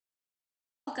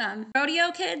Welcome,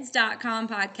 RodeoKids.com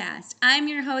podcast. I'm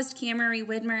your host, Camry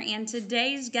Widmer, and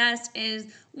today's guest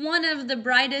is one of the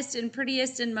brightest and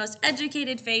prettiest and most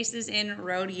educated faces in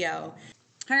rodeo.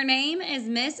 Her name is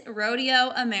Miss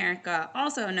Rodeo America,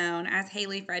 also known as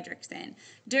Haley Fredrickson.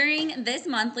 During this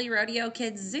monthly Rodeo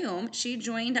Kids Zoom, she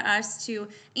joined us to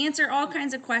answer all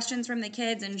kinds of questions from the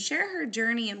kids and share her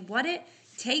journey and what it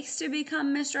takes to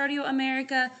become Miss Rodeo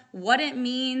America, what it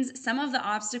means, some of the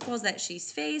obstacles that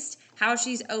she's faced, how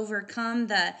she's overcome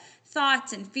the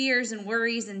thoughts and fears and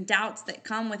worries and doubts that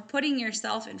come with putting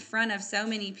yourself in front of so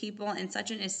many people in such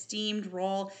an esteemed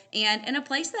role and in a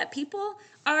place that people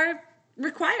are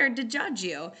required to judge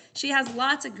you. She has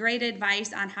lots of great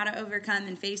advice on how to overcome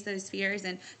and face those fears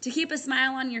and to keep a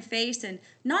smile on your face, and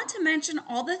not to mention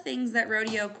all the things that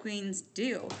rodeo queens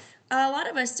do. A lot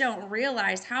of us don't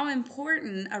realize how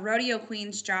important a rodeo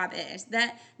queen's job is,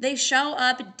 that they show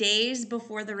up days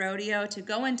before the rodeo to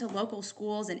go into local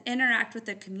schools and interact with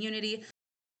the community,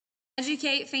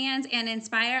 educate fans, and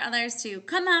inspire others to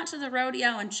come out to the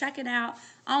rodeo and check it out,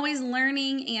 always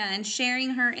learning and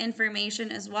sharing her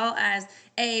information, as well as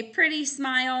a pretty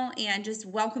smile and just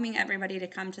welcoming everybody to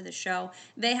come to the show.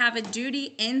 They have a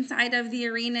duty inside of the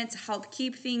arena to help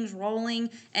keep things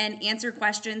rolling and answer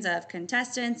questions of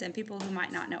contestants and people who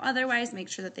might not know otherwise, make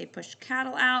sure that they push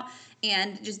cattle out,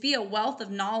 and just be a wealth of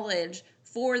knowledge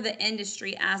for the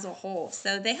industry as a whole.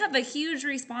 So they have a huge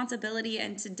responsibility,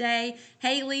 and today,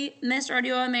 Haley, Miss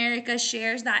Rodeo America,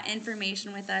 shares that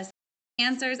information with us,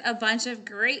 answers a bunch of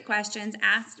great questions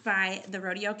asked by the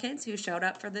rodeo kids who showed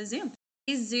up for the Zoom.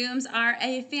 These Zooms are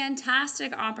a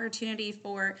fantastic opportunity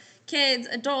for kids,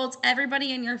 adults,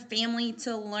 everybody in your family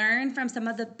to learn from some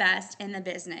of the best in the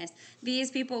business.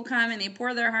 These people come and they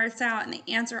pour their hearts out and they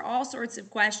answer all sorts of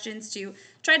questions to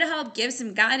try to help give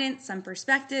some guidance, some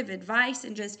perspective, advice,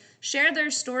 and just share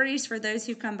their stories for those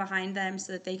who come behind them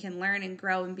so that they can learn and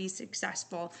grow and be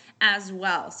successful as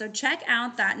well. So check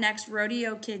out that next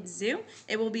Rodeo Kids Zoom.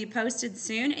 It will be posted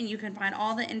soon, and you can find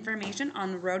all the information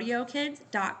on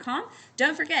RodeoKids.com.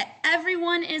 Don't forget,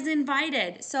 everyone is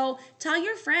invited. So tell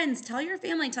your friends, tell your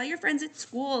family, tell your friends at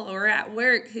school or at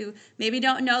work who maybe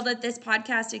don't know that this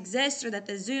podcast exists or that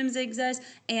the Zooms exist,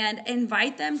 and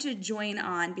invite them to join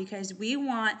on, because we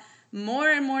want more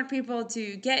and more people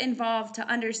to get involved, to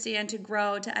understand, to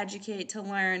grow, to educate, to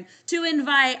learn, to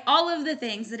invite, all of the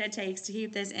things that it takes to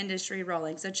keep this industry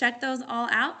rolling. So check those all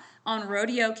out on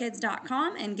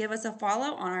RodeoKids.com and give us a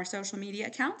follow on our social media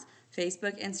accounts,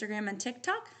 Facebook, Instagram, and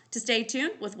TikTok, to stay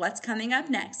tuned with what's coming up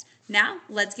next. Now,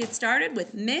 let's get started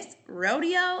with Miss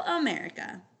Rodeo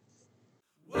America.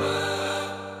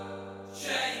 World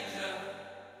changer,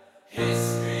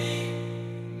 history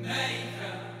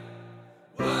maker.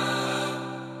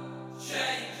 World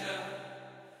changer,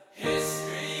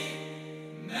 history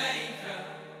maker.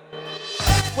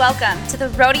 Welcome to the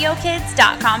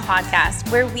RodeoKids.com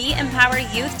podcast, where we empower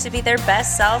youth to be their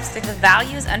best selves through the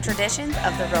values and traditions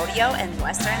of the rodeo and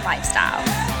Western lifestyle.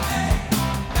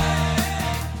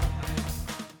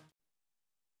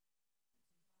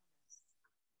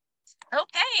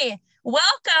 Okay,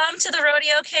 welcome to the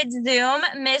Rodeo Kids Zoom,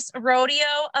 Miss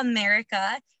Rodeo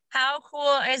America. How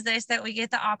cool is this that we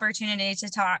get the opportunity to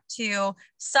talk to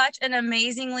such an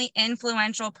amazingly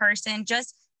influential person,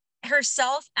 just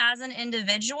herself as an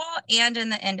individual and in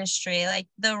the industry. Like,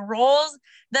 the roles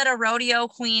that a rodeo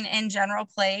queen in general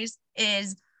plays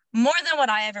is more than what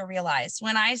I ever realized.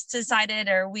 When I decided,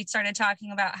 or we started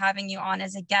talking about having you on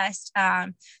as a guest,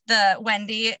 the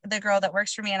Wendy, the girl that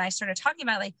works for me, and I started talking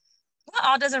about, like, what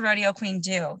all does a rodeo queen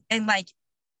do? And like,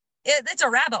 it's a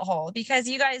rabbit hole, because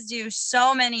you guys do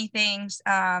so many things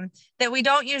that we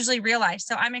don't usually realize.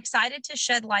 So I'm excited to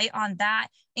shed light on that.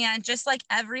 And just like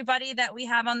everybody that we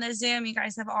have on the Zoom, you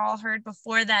guys have all heard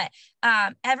before that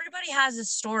everybody has a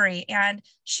story, and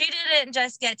she didn't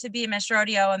just get to be Miss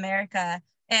Rodeo America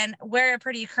and wear a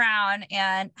pretty crown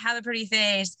and have a pretty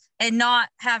face and not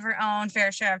have her own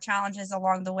fair share of challenges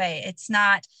along the way. It's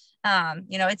not,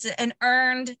 it's an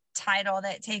earned title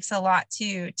that takes a lot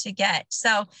to get.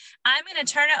 So I'm going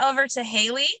to turn it over to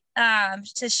Haley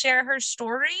to share her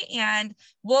story, and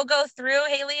we'll go through,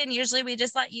 Haley, and usually we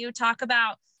just let you talk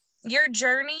about your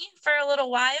journey for a little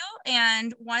while.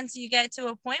 And once you get to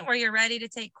a point where you're ready to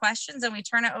take questions, and we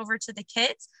turn it over to the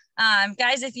kids.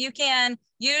 Guys, if you can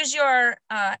use your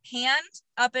hand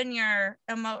up in your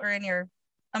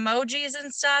emojis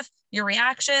and stuff, your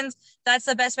reactions, that's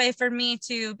the best way for me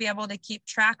to be able to keep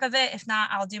track of it. If not,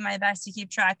 I'll do my best to keep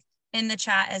track in the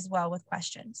chat as well with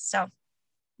questions. So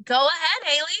go ahead,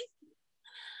 Haley.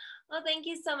 Well, thank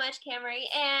you so much, Camry.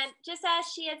 And just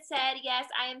as she had said, yes,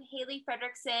 I am Haley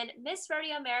Frederickson, Miss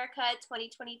Rodeo America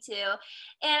 2022.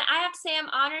 And I have to say, I'm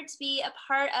honored to be a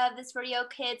part of this Rodeo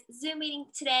Kids Zoom meeting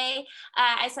today.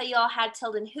 I saw you all had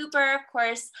Tilden Hooper. Of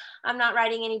course, I'm not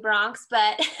riding any Bronx,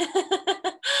 but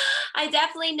I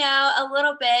definitely know a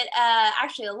little bit,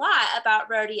 actually a lot about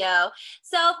rodeo.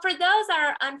 So for those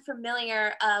that are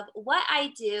unfamiliar of what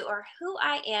I do or who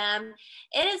I am,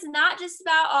 it is not just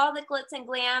about all the glitz and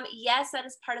glam. Yes, that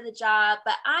is part of the job,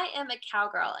 but I am a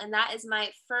cowgirl, and that is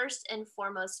my first and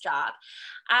foremost job.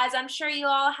 As I'm sure you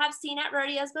all have seen at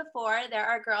rodeos before, there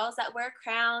are girls that wear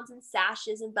crowns and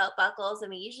sashes and belt buckles,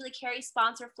 and we usually carry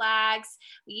sponsor flags.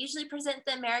 We usually present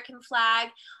the American flag.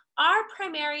 Our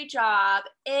primary job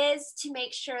is to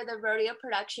make sure the rodeo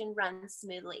production runs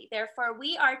smoothly. Therefore,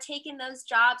 we are taking those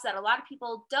jobs that a lot of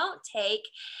people don't take,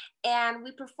 and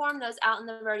we perform those out in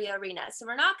the rodeo arena. So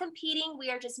we're not competing, we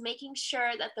are just making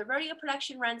sure that the rodeo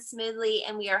production runs smoothly,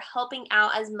 and we are helping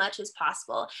out as much as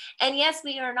possible. And yes,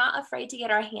 we are not afraid to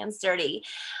get our hands dirty.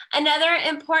 Another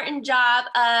important job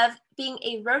of being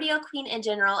a rodeo queen in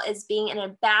general is being an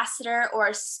ambassador or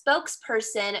a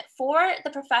spokesperson for the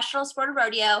professional sport of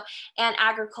rodeo and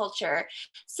agriculture.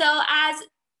 So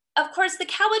of course, the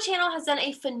Cowboy Channel has done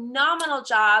a phenomenal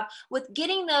job with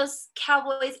getting those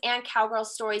cowboys and cowgirl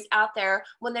stories out there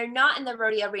when they're not in the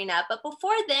rodeo arena. But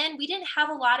before then, we didn't have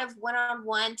a lot of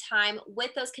one-on-one time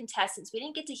with those contestants. We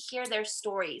didn't get to hear their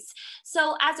stories.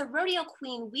 So as a rodeo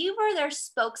queen, we were their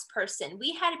spokesperson.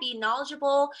 We had to be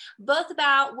knowledgeable both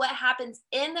about what happens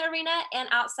in the arena and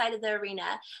outside of the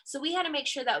arena. So we had to make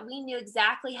sure that we knew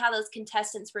exactly how those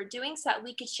contestants were doing so that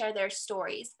we could share their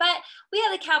stories. But we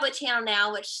have the Cowboy Channel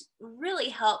now, which really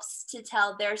helps to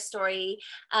tell their story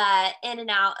in and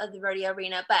out of the rodeo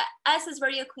arena. But us as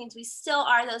rodeo queens, we still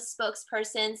are those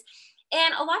spokespersons.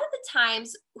 And a lot of the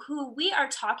times who we are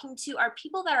talking to are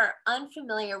people that are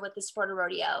unfamiliar with the sport of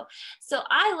rodeo. So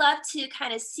I love to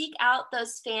kind of seek out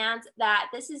those fans that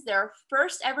this is their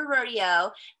first ever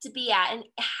rodeo to be at, and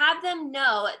have them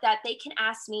know that they can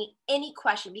ask me any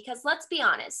question, because let's be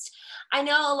honest, I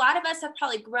know a lot of us have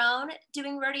probably grown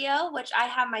doing rodeo, which I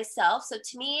have myself. So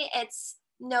to me, it's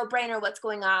no brainer what's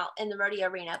going on in the rodeo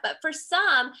arena. But for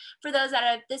some, for those that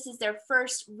have, this is their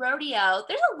first rodeo,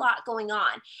 there's a lot going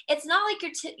on. It's not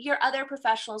like your other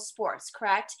professional sports,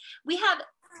 correct? We have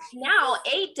now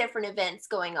 8 different events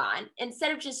going on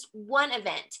instead of just one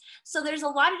event. So there's a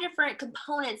lot of different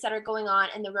components that are going on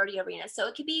in the rodeo arena. So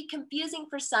it could be confusing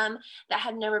for some that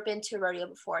have never been to a rodeo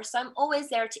before. So I'm always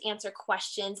there to answer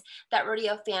questions that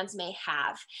rodeo fans may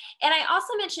have. And I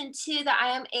also mentioned too that I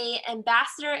am an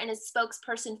ambassador and a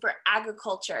spokesperson for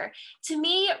agriculture. To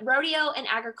me, rodeo and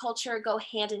agriculture go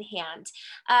hand in hand.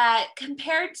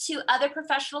 Compared to other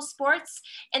professional sports,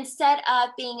 instead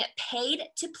of being paid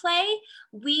to play,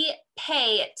 we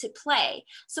pay to play.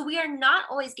 So we are not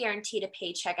always guaranteed a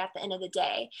paycheck at the end of the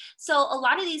day. So a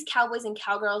lot of these cowboys and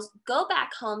cowgirls go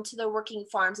back home to their working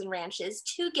farms and ranches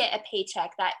to get a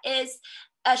paycheck that is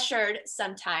assured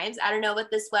sometimes. I don't know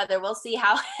with this weather. We'll see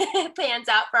how it pans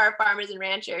out for our farmers and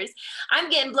ranchers.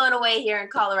 I'm getting blown away here in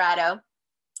Colorado.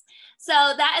 So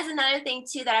that is another thing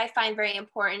too that I find very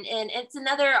important. And it's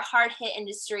another hard hit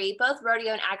industry. Both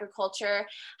rodeo and agriculture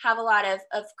have a lot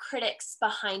of critics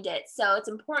behind it. So it's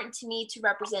important to me to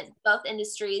represent both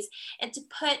industries and to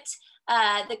put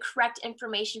the correct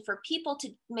information for people to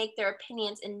make their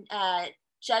opinions and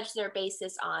judge their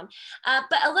basis on.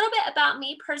 But a little bit about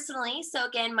me personally. So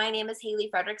again, my name is Haley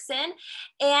Frederickson,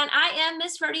 and I am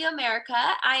Miss Rodeo America.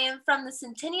 I am from the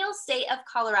Centennial State of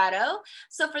Colorado.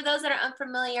 So for those that are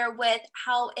unfamiliar with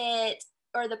how it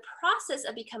or the process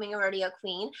of becoming a rodeo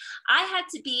queen, I had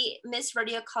to be Miss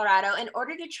Rodeo Colorado in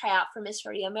order to try out for Miss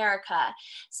Rodeo America.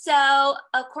 So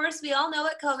of course, we all know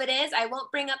what COVID is. I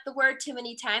won't bring up the word too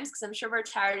many times because I'm sure we're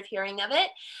tired of hearing of it.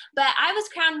 But I was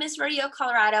crowned Miss Rodeo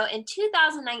Colorado in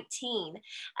 2019.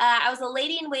 I was a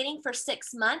lady in waiting for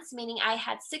 6 months, meaning I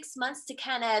had 6 months to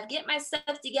kind of get my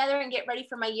stuff together and get ready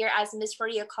for my year as Miss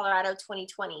Rodeo Colorado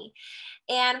 2020.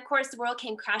 And of course, the world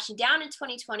came crashing down in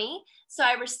 2020. So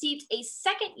I received a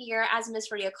second year as Miss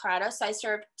Rodeo Colorado. So I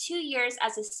served 2 years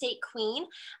as a state queen.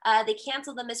 They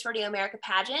canceled the Miss Rodeo America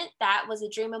pageant. That was a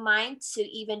dream of mine to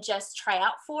even just try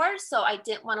out for. So I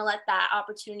didn't want to let that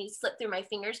opportunity slip through my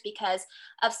fingers because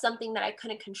of something that I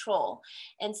couldn't control.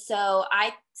 And so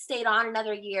I stayed on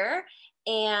another year.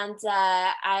 And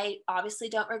I obviously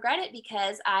don't regret it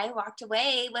because I walked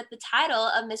away with the title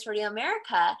of Miss Rodeo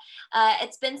America.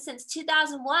 It's been since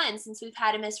 2001 since we've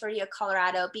had a Miss Rodeo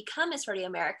Colorado become Miss Rodeo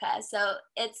America. So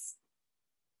it's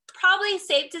probably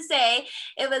safe to say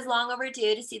it was long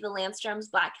overdue to see the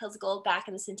Landstroms Black Hills Gold back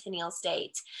in the Centennial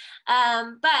State.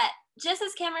 But just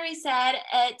as Cameron said,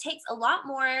 it takes a lot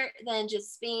more than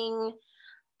just being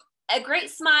a great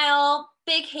smile,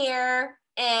 big hair,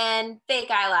 and fake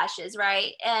eyelashes,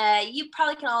 right? You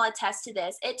probably can all attest to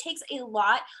this. It takes a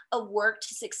lot of work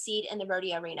to succeed in the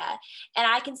rodeo arena. And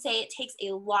I can say it takes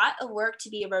a lot of work to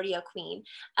be a rodeo queen.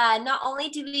 Not only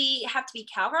do we have to be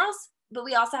cowgirls, but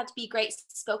we also have to be great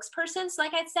spokespersons,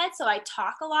 like I said. So I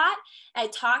talk a lot. I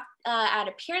talk at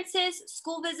appearances,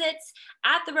 school visits,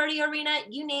 at the rodeo arena,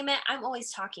 you name it, I'm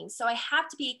always talking. So I have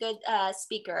to be a good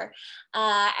speaker.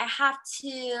 I have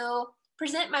to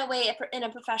present my way in a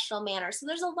professional manner. So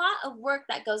there's a lot of work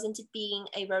that goes into being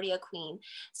a rodeo queen.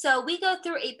 So we go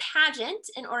through a pageant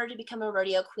in order to become a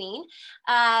rodeo queen.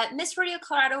 Miss Rodeo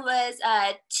Colorado was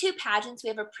 2 pageants. We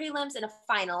have a prelims and a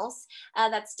finals.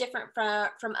 That's different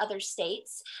from other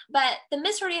states. But the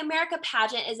Miss Rodeo America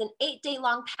pageant is an 8-day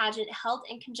long pageant held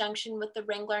in conjunction with the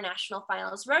Wrangler National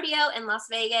Finals Rodeo in Las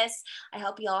Vegas. I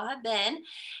hope you all have been.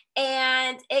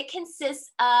 And it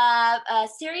consists of a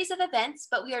series of events,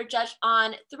 but we are judged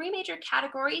on 3 major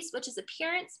categories, which is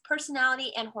appearance,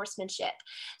 personality, and horsemanship.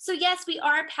 So yes, we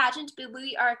are a pageant, but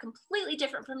we are completely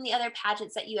different from the other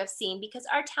pageants that you have seen because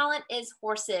our talent is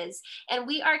horses and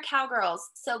we are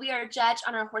cowgirls. So we are judged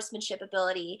on our horsemanship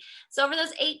ability. So over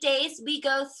those 8 days, we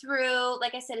go through,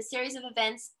 like I said, a series of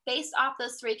events based off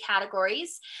those 3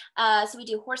 categories. So we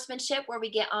do horsemanship where we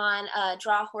get on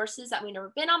draw horses that we've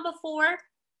never been on before,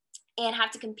 and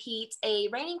have to compete a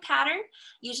reining pattern,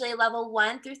 usually level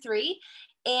 1 through 3,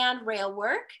 and rail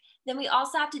work. Then we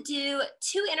also have to do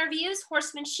 2 interviews,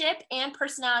 horsemanship and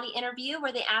personality interview,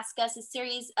 where they ask us a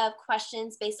series of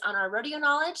questions based on our rodeo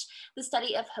knowledge, the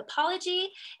study of hippology,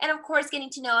 and of course, getting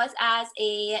to know us as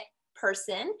a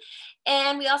person.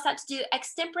 And we also have to do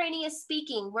extemporaneous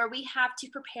speaking, where we have to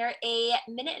prepare a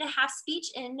 1.5-minute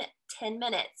speech in 10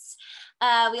 minutes.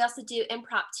 We also do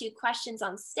impromptu questions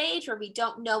on stage where we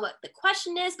don't know what the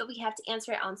question is, but we have to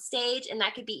answer it on stage. And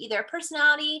that could be either a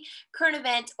personality, current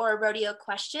event, or a rodeo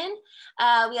question.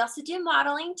 We also do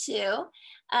modeling too.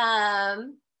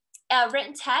 A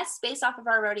written test based off of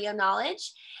our rodeo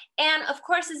knowledge. And of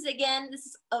course, this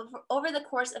is over the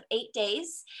course of 8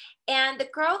 days. And the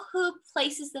girl who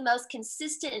places the most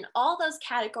consistent in all those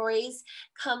categories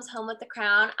comes home with the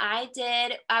crown. I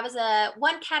was a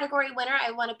 1 category winner.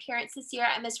 I won appearance this year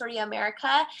at Miss Rodeo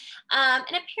America. An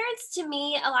appearance, to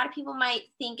me, a lot of people might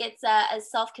think it's a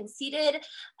self-conceited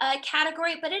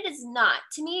category, but it is not.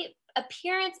 To me,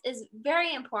 appearance is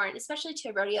very important, especially to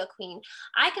a rodeo queen.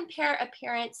 I compare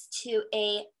appearance to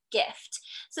a gift.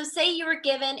 So say you were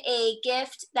given a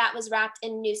gift that was wrapped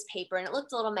in newspaper and it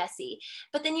looked a little messy,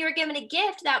 but then you were given a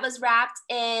gift that was wrapped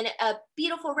in a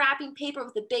beautiful wrapping paper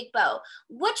with a big bow.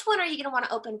 Which one are you going to want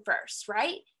to open first,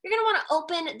 right? You're going to want to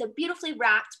open the beautifully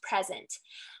wrapped present.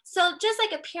 So just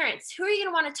like appearance, who are you going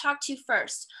to want to talk to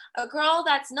first? A girl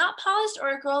that's not polished or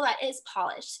a girl that is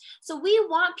polished? So we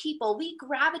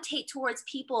gravitate towards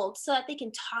people so that they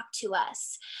can talk to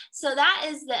us. So that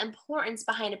is the importance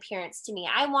behind appearance to me.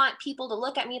 I want people to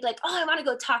look at me like, oh, I want to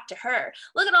go talk to her.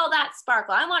 Look at all that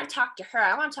sparkle. I want to talk to her.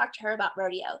 I want to talk to her about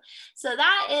rodeo. So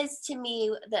that is, to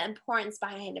me, the importance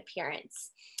behind appearance.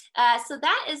 So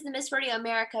that is the Miss Rodeo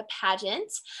America pageant.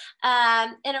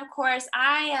 And of course,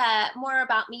 more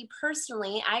about me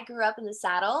personally, I grew up in the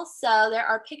saddle. So there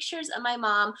are pictures of my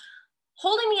mom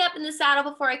holding me up in the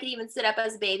saddle before I could even sit up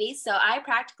as a baby. So I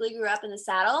practically grew up in the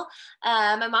saddle.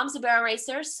 My mom's a barrel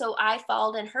racer, so I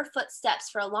followed in her footsteps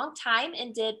for a long time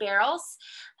and did barrels.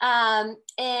 And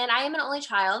I am an only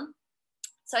child.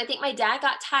 So I think my dad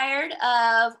got tired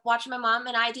of watching my mom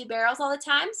and I do barrels all the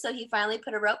time. So he finally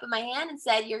put a rope in my hand and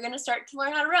said, you're going to start to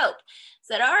learn how to rope. I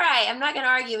said, all right, I'm not going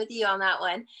to argue with you on that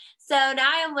one. So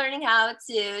now I'm learning how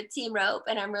to team rope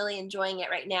and I'm really enjoying it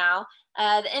right now.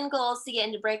 The end goal is to get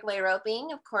into breakaway roping.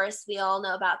 Of course, we all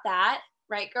know about that.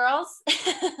 Right, girls?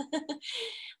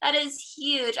 That is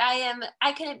huge.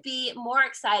 I couldn't be more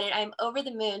excited. I'm over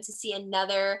the moon to see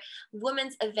another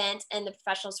women's event in the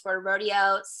professional sport of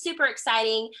rodeo. Super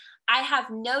exciting. I have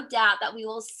no doubt that we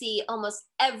will see almost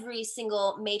every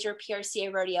single major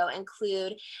PRCA rodeo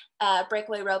include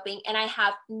breakaway roping. And I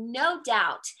have no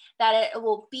doubt that it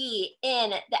will be in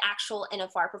the actual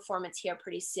NFR performance here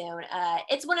pretty soon.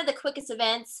 It's one of the quickest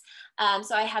events.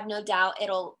 So I have no doubt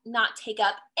it'll not take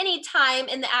up any time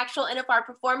in the actual NFR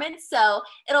performance. So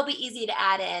it'll be easy to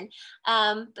add in.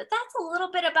 But that's a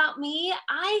little bit about me.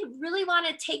 I really want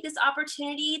to take this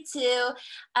opportunity to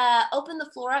open the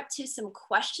floor up to some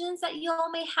questions that you all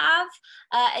may have.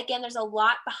 Again, there's a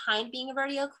lot behind being a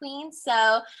rodeo queen.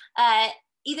 So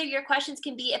either your questions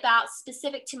can be about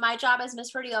specific to my job as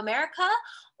Miss Rodeo America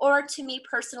or to me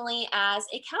personally as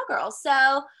a cowgirl.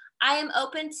 So I am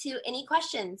open to any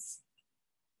questions.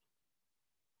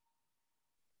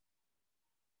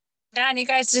 Yeah, and you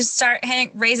guys just start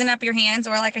raising up your hands,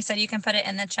 or like I said, you can put it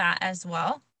in the chat as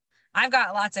well. I've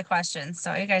got lots of questions,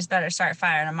 so you guys better start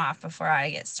firing them off before I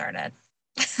get started.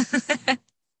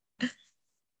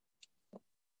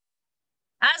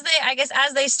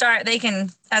 As they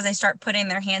start putting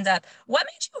their hands up, what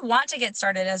made you want to get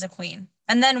started as a queen?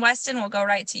 And then Weston will go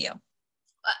right to you.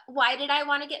 Why did I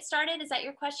want to get started? Is that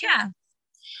your question? Yeah.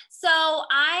 So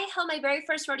I held my very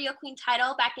first rodeo queen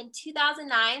title back in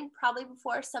 2009, probably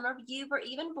before some of you were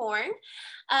even born.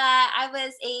 I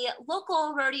was a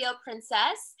local rodeo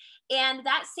princess. And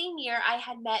that same year I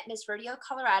had met Miss Rodeo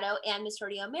Colorado and Miss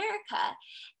Rodeo America.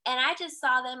 And I just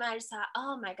saw them and I just thought,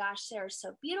 oh my gosh, they're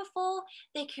so beautiful.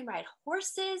 They can ride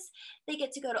horses. They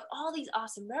get to go to all these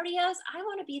awesome rodeos. I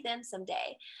want to be them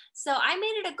someday. So I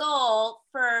made it a goal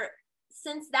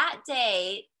since that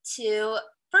day to,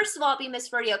 first of all, be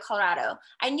Miss Rodeo Colorado.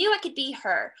 I knew I could be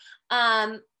her.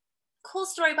 Cool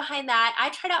story behind that. I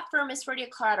tried out for Miss Rodeo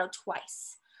Colorado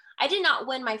twice. I did not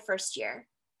win my first year.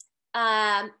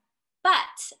 But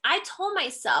I told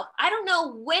myself, I don't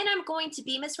know when I'm going to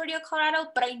be Miss Rodeo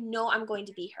Colorado, but I know I'm going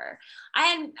to be her.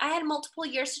 I had multiple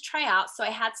years to try out, so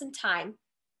I had some time.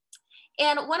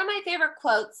 And one of my favorite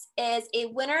quotes is, a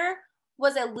winner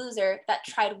was a loser that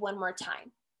tried one more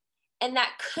time. And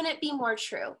that couldn't be more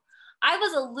true. I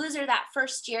was a loser that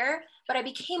first year, but I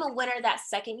became a winner that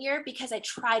second year because I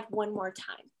tried one more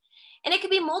time. And it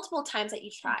could be multiple times that you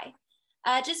try.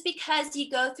 Just because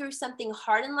you go through something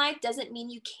hard in life doesn't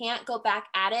mean you can't go back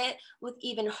at it with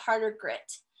even harder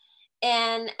grit.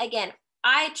 And again,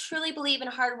 I truly believe in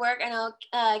hard work. I know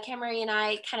Camry and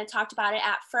I kind of talked about it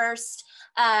at first,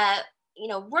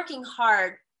 working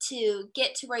hard to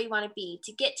get to where you want to be,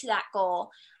 to get to that goal,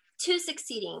 to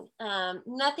succeeding.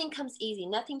 Nothing comes easy.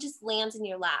 Nothing just lands in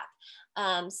your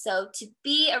lap. So to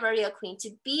be a rodeo queen,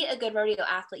 to be a good rodeo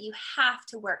athlete, you have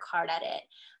to work hard at it.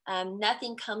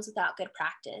 Nothing comes without good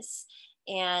practice.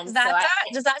 And does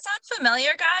that sound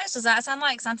familiar, guys? Does that sound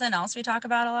like something else we talk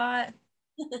about a lot?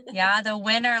 Yeah, the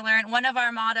win or learn. One of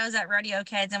our mottos at Rodeo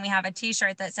Kids, and we have a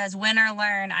t-shirt that says win or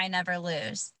learn, I never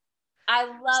lose. I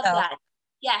love that.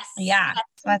 Yes. Yeah, yes.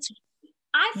 That's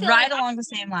I feel right along the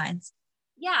same lines.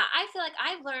 Yeah, I feel like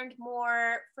I've learned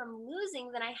more from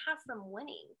losing than I have from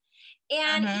winning.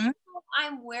 And even though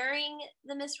I'm wearing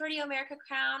the Miss Rodeo America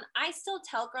crown, I still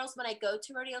tell girls when I go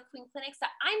to Rodeo Queen clinics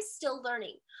that I'm still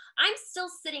learning. I'm still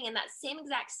sitting in that same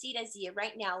exact seat as you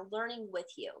right now, learning with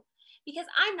you, because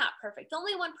I'm not perfect. The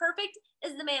only one perfect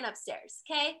is the man upstairs,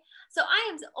 okay? So I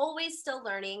am always still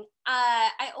learning.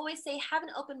 I always say have an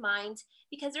open mind,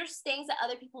 because there's things that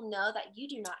other people know that you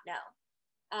do not know.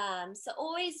 So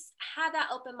always have that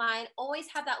open mind, always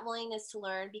have that willingness to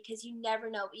learn, because you never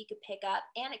know what you could pick up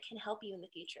and it can help you in the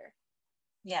future.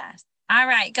 Yes. All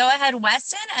right. Go ahead,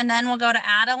 Weston, and then we'll go to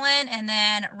Adeline and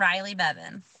then Riley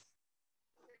Bevan.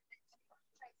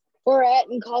 Where at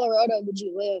in Colorado would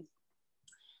you live?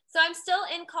 So I'm still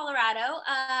in Colorado.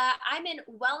 I'm in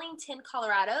Wellington,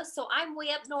 Colorado. So I'm way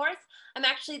up north. I'm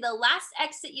actually the last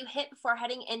exit you hit before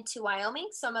heading into Wyoming.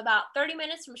 So I'm about 30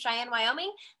 minutes from Cheyenne,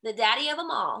 Wyoming, the daddy of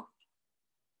them all.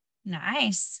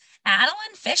 Nice.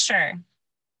 Adeline Fisher.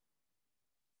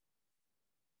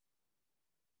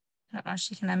 I don't know if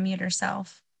she can unmute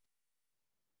herself.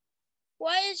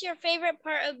 What is your favorite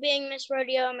part of being Miss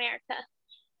Rodeo America?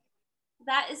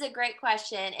 That is a great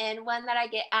question, and one that I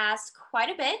get asked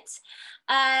quite a bit.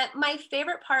 My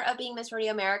favorite part of being Miss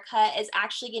Rodeo America is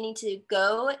actually getting to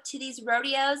go to these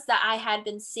rodeos that I had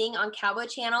been seeing on Cowboy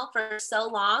Channel for so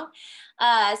long.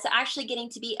 So actually getting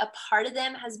to be a part of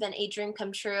them has been a dream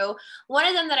come true. One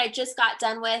of them that I just got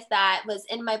done with that was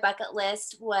in my bucket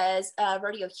list was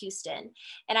Rodeo Houston.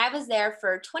 And I was there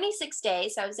for 26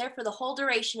 days. So I was there for the whole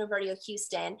duration of Rodeo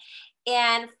Houston.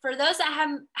 And for those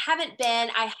that haven't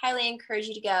been, I highly encourage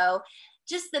you to go.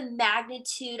 Just the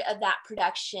magnitude of that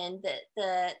production,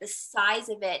 the size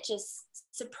of it just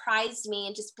surprised me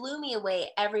and just blew me away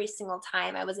every single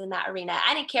time I was in that arena.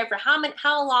 I didn't care for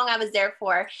how long I was there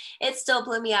for. It still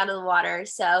blew me out of the water.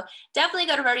 So definitely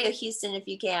go to Rodeo Houston if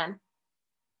you can.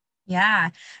 Yeah.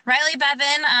 Riley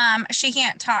Bevan, she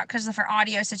can't talk because of her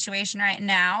audio situation right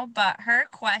now, but her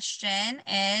question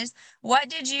is, what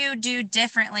did you do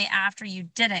differently after you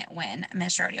didn't win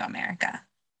Miss Rodeo America?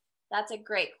 That's a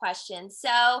great question.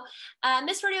 So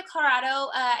Miss Rodeo Colorado,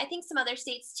 I think some other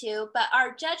states too, but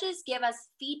our judges give us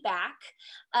feedback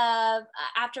of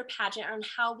after pageant on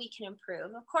how we can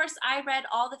improve. Of course, I read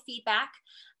all the feedback.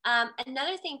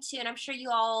 Another thing too, and I'm sure you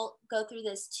all go through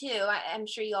this too, I'm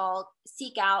sure you all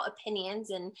seek out opinions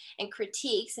and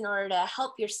critiques in order to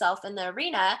help yourself in the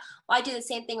arena. Well, I do the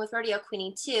same thing with rodeo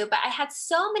queening too, but I had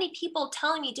so many people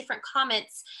telling me different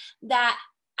comments that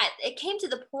it came to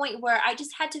the point where I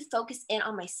just had to focus in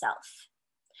on myself.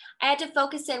 I had to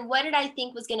focus in what did I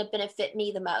think was going to benefit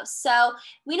me the most. So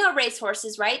we know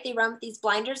racehorses, right? They run with these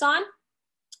blinders on.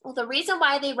 Well, the reason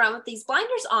why they run with these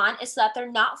blinders on is so that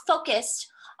they're not focused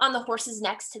on the horses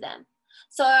next to them.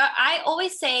 So I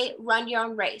always say, run your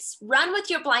own race, run with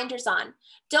your blinders on.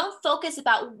 Don't focus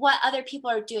about what other people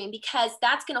are doing because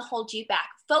that's going to hold you back.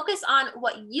 Focus on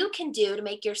what you can do to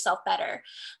make yourself better.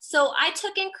 So I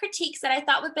took in critiques that I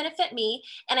thought would benefit me.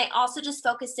 And I also just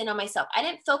focused in on myself. I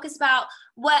didn't focus about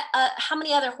how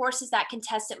many other horses that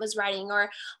contestant was riding or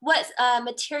what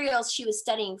materials she was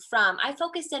studying from. I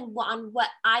focused in on what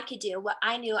I could do, what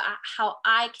I knew, how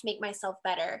I can make myself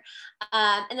better.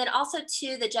 And then also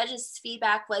too, the judges'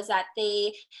 feedback was that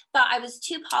they thought I was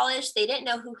too polished. They didn't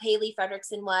know who Haley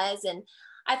Frederickson was. And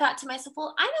I thought to myself,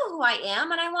 well, I know who I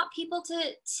am, and I want people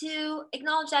to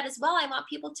acknowledge that as well. I want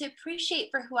people to appreciate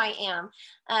for who I am.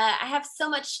 I have so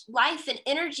much life and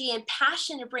energy and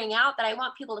passion to bring out that I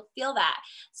want people to feel that.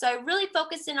 So I really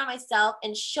focused in on myself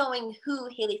and showing who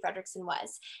Haley Frederickson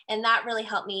was. And that really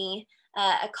helped me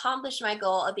accomplish my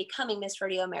goal of becoming Miss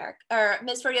Rodeo America, or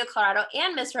Miss Rodeo Colorado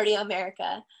and Miss Rodeo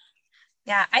America.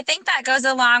 Yeah, I think that goes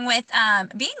along with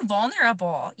being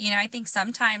vulnerable. I think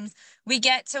sometimes we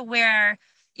get to where,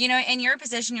 in your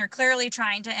position, you're clearly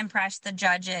trying to impress the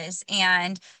judges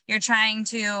and you're trying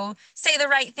to say the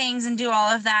right things and do all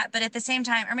of that. But at the same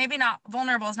time, or maybe not,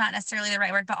 vulnerable is not necessarily the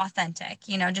right word, but authentic,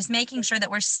 just making sure that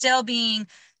we're still being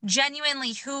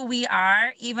genuinely who we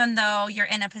are, even though you're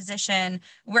in a position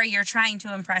where you're trying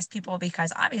to impress people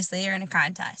because obviously you're in a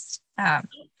contest.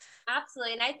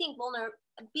 Absolutely. And I think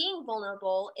being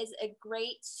vulnerable is a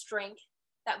great strength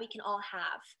that we can all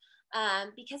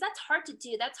have, because that's hard to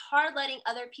do. That's hard letting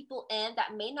other people in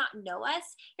that may not know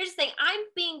us. Here's the thing, I'm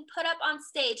being put up on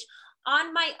stage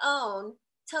on my own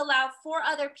to allow 4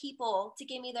 other people to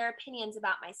give me their opinions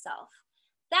about myself.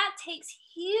 That takes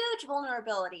huge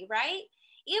vulnerability, right?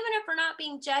 Even if we're not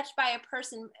being judged by a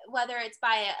person, whether it's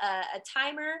by a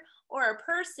timer or a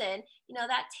person,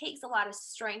 that takes a lot of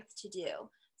strength to do.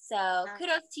 So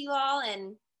kudos to you all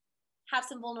and have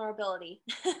some vulnerability.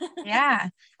 Yeah.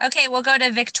 Okay, we'll go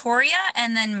to Victoria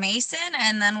and then Mason,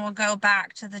 and then we'll go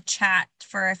back to the chat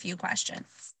for a few questions.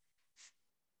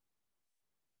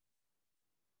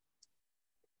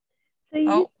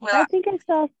 So I think I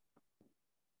saw.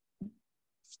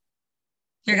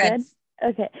 You're good.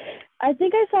 Okay. I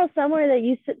think I saw somewhere that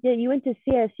you went to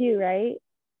CSU, right?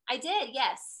 I did,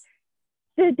 yes.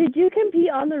 So did you compete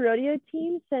on the rodeo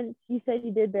team since you said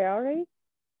you did barrel race?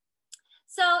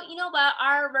 So you know what,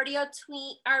 our rodeo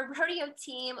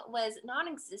team was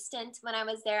non-existent when I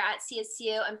was there at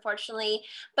CSU, unfortunately,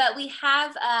 but we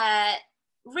have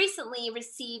recently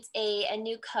received a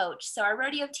new coach. So our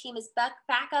rodeo team is back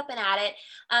up and at it.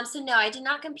 So no, I did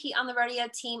not compete on the rodeo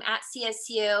team at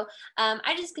CSU.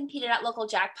 I just competed at local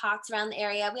jackpots around the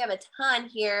area. We have a ton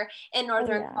here in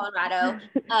Northern Colorado.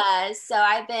 So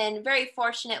I've been very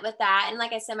fortunate with that. And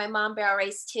like I said, my mom barrel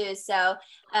raced too. So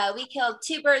we killed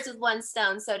 2 birds with 1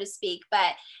 stone, so to speak.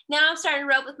 But now I'm starting to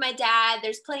rope with my dad.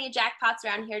 There's plenty of jackpots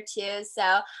around here too. So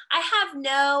I have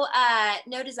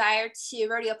no desire to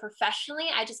rodeo professionally.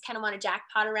 I just kind of want to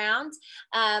jackpot around.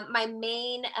 My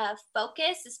main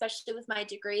focus, especially with my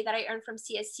degree that I earned from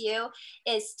CSU,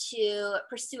 is to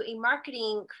pursue a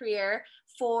marketing career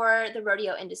for the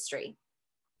rodeo industry.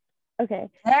 Okay.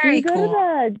 Very cool. Do you go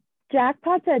to the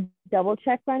jackpot to double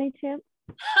check by any chance?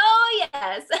 Oh,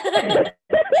 yes.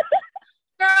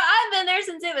 Girl, I've been there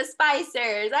since it was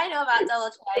Spicers. I know about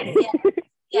double checks.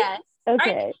 Yes.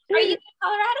 Okay. Are you in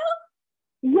Colorado?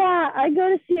 Yeah, I go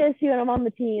to CSU and I'm on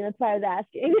the team. That's why I was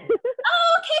asking.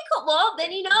 Oh, okay, cool. Well,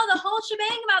 then you know the whole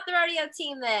shebang about the rodeo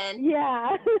team then.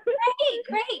 Yeah.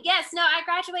 Great. Yes, no, I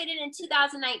graduated in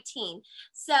 2019.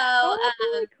 So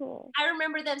really cool. I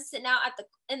remember them sitting out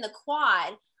in the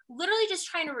quad, literally just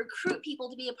trying to recruit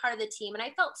people to be a part of the team. And I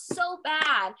felt so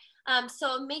bad.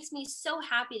 So it makes me so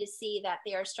happy to see that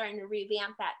they are starting to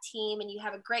revamp that team. And you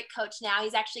have a great coach now.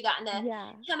 He's actually gotten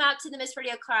to come out to the Miss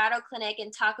Rodeo Colorado Clinic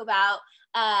and talk about,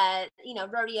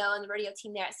 rodeo and the rodeo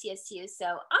team there at CSU. So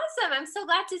awesome. I'm so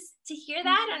glad to hear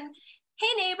that. And hey,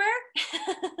 neighbor.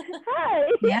 Hi.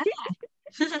 Yeah.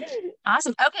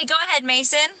 Awesome. Okay, go ahead,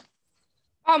 Mason.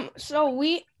 So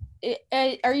you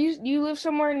live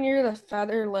somewhere near the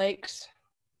Feather Lakes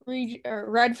region or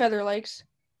Red Feather Lakes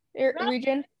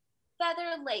region?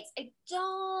 Feather Lakes. I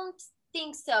don't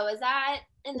think so. Is that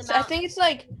in the I mountains? think it's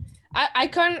like I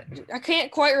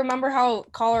can't quite remember how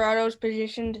Colorado is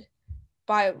positioned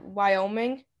by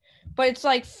Wyoming, but it's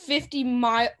like 70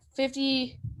 miles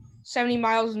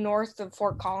north of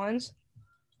Fort Collins.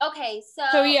 Okay,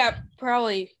 So yeah,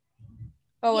 probably.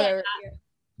 Oh, whatever.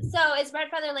 So is Red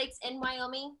Feather Lakes in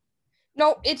Wyoming?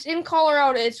 No, it's in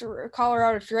Colorado. It's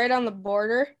Colorado. It's right on the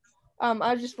border.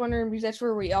 I was just wondering because that's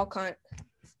where we elk hunt.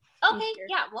 Okay,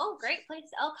 yeah, well, great place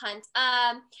to elk hunt.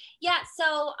 Yeah,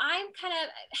 so I'm kind of.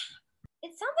 It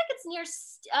sounds like it's near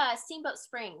Steamboat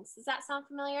Springs. Does that sound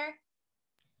familiar?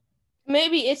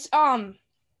 Maybe it's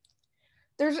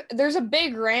There's a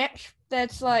big ranch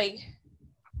that's like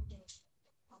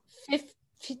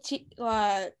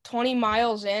 20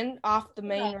 miles in off the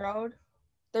main road,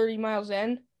 30 miles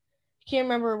in. Can't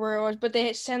remember where it was, but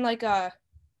they send like I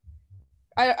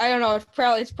don't know.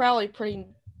 It's probably pretty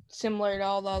similar to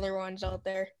all the other ones out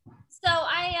there. So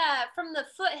I from the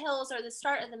foothills or the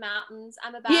start of the mountains,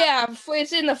 I'm about. Yeah,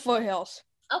 it's in the foothills.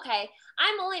 Okay,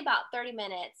 I'm only about 30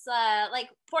 minutes. Like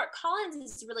Fort Collins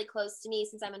is really close to me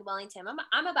since I'm in Wellington.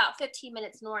 I'm about 15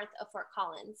 minutes north of Fort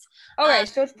Collins. Okay,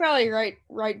 so it's probably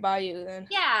right by you then.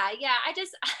 Yeah. I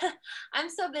just I'm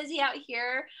so busy out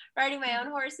here riding my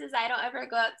own horses. I don't ever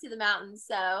go up to the mountains,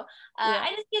 so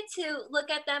I just get to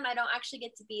look at them. I don't actually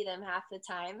get to be them half the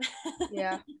time.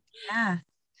 Yeah. Yeah.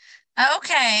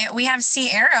 Okay, we have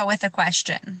Sierra with a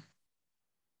question.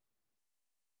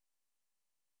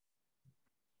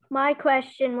 My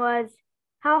question was,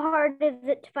 how hard is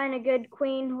it to find a good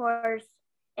queen horse,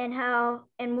 and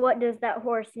what does that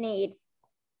horse need?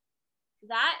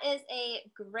 That is a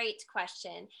great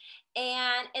question.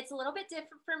 And it's a little bit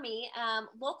different for me.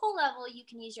 Local level, you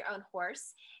can use your own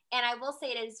horse. And I will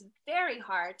say it is very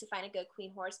hard to find a good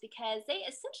queen horse because they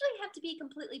essentially have to be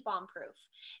completely bomb proof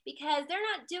because they're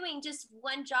not doing just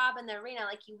one job in the arena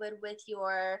like you would with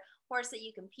your horse that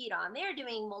you compete on. They're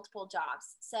doing multiple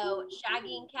jobs. So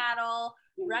shagging cattle,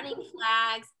 running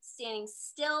flags, standing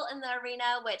still in the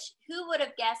arena, which who would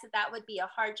have guessed that that would be a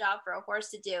hard job for a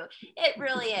horse to do? It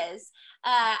really is.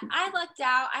 I lucked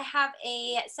out. I have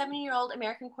a 7-year-old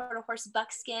American quarter horse,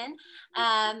 Buckskin.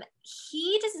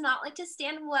 He does not like to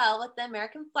stand well with the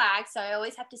American flag, so I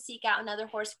always have to seek out another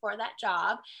horse for that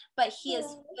job. But he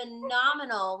is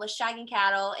phenomenal with shagging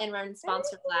cattle and running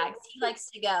sponsor flags. He likes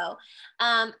to go.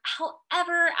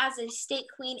 However, as a state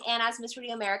queen and as Miss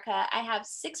Rodeo America, I have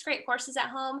 6 great horses at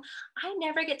home. I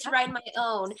never get to ride my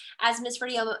own as Miss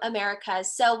Rodeo America.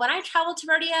 So when I travel to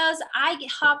rodeos, I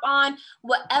hop on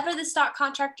whatever the stock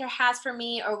contractor has for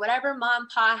me or whatever mom and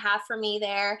pa have for me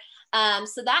there.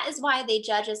 So that is why they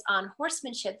judge us on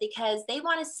horsemanship because they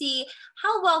want to see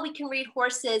how well we can read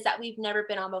horses that we've never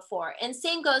been on before. And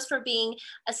same goes for being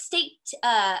a state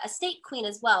queen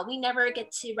as well. We never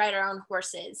get to ride our own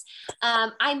horses.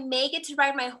 I may get to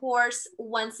ride my horse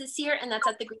once this year, and that's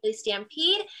at the Greeley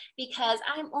Stampede because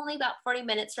I'm only about 40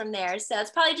 minutes from there. So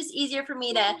it's probably just easier for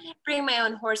me to bring my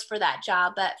own horse for that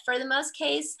job. But for the most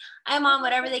case, I'm on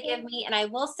whatever they give me. And I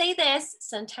will say this,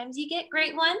 sometimes you get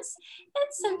great ones and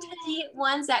sometimes you get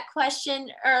ones that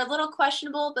are a little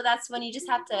questionable, but that's when you just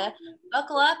have to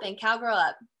buckle up and cowgirl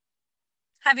up.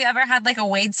 Have you ever had like a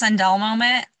Wade Sundell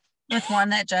moment with one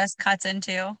that just cuts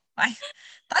into?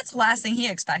 That's the last thing he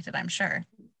expected, I'm sure.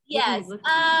 Yes.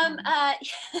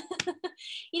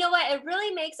 You know what? It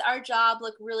really makes our job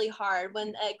look really hard when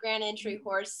a grand entry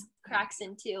horse cracks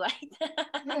into like that.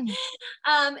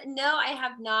 No, I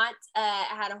have not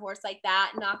had a horse like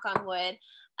that, knock on wood.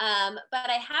 But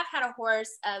I have had a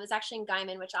horse. It was actually in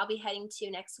Guyman, which I'll be heading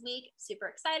to next week. Super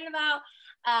excited about.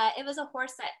 It was a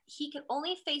horse that he could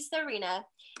only face the arena.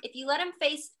 If you let him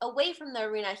face away from the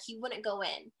arena, he wouldn't go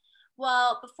in.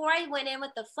 Well, before I went in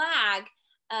with the flag,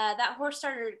 that horse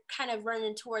started kind of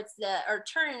running towards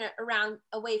turning around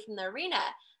away from the arena.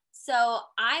 So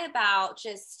I about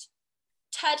just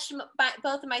touched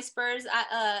both of my spurs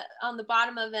on the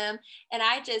bottom of him, and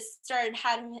I just started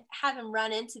have him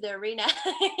run into the arena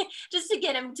just to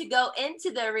get him to go into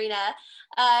the arena.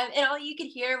 And all you could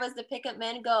hear was the pickup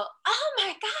men go, "Oh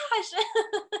my gosh!"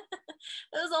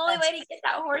 It was the only way to get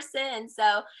that horse in.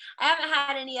 So I haven't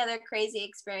had any other crazy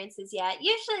experiences yet.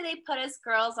 Usually they put us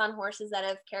girls on horses that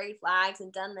have carried flags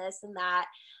and done this and that.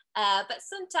 But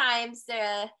sometimes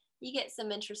you get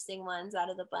some interesting ones out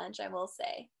of the bunch, I will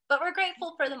say. But we're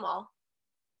grateful for them all.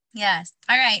 Yes.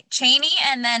 All right. Cheney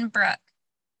and then Brooke.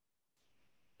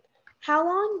 How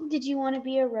long did you want to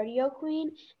be a rodeo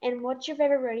queen, and what's your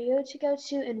favorite rodeo to go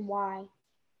to and why?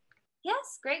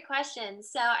 Yes, great question.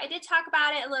 So I did talk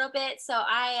about it a little bit. So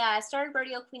I started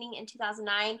rodeo queening in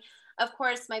 2009. Of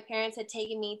course, my parents had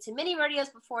taken me to many rodeos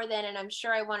before then, and I'm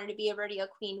sure I wanted to be a rodeo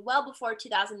queen well before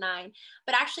 2009.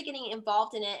 But actually getting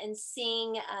involved in it and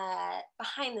seeing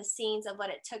behind the scenes of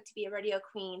what it took to be a rodeo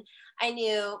queen, I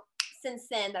knew since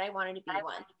then that I wanted to be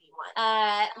one.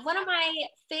 One of my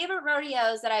favorite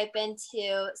rodeos that I've been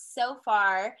to so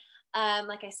far,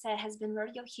 like I said, has been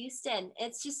Rodeo Houston.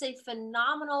 It's just a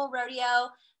phenomenal rodeo.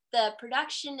 The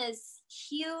production is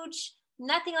huge,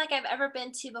 nothing like I've ever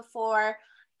been to before.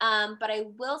 But I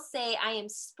will say I am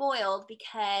spoiled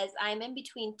because I'm in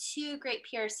between two great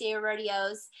PRCA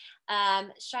rodeos.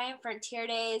 Cheyenne Frontier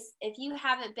Days, if you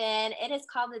haven't been, it is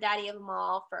called the daddy of them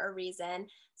all for a reason.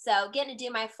 So getting to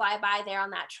do my flyby there on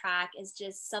that track is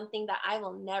just something that I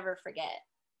will never forget.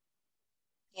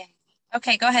 Yeah.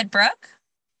 Okay, go ahead, Brooke.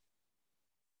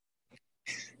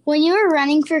 When you were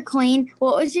running for queen,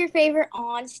 what was your favorite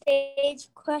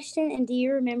on-stage question, and do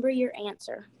you remember your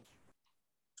answer?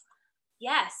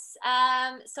 Yes.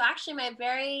 So actually my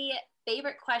very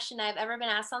favorite question I've ever been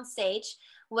asked on stage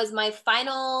was my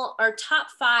final or top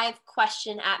 5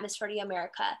 question at Miss Rodeo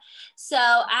America.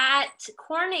 So at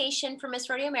coronation for Miss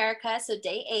Rodeo America, so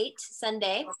day 8,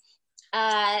 Sunday,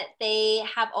 they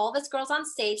have all of us girls on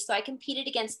stage. So I competed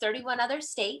against 31 other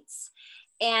states,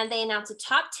 and they announced a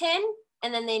top 10,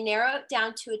 and then they narrow it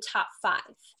down to a top 5.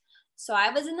 So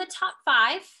I was in the top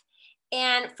 5.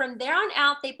 And from there on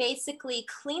out, they basically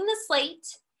clean the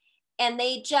slate and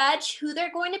they judge who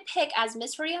they're going to pick as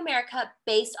Miss Rodeo America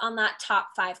based on that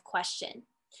top 5 question.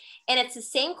 And it's the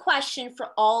same question for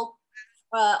all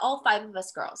 5 of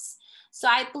us girls. So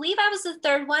I believe I was the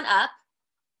 3rd one up.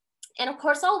 And of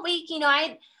course, all week,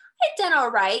 I'd done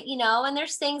all right, and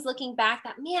there's things looking back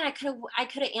that, man, I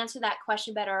could have answered that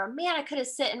question better, or man, I could have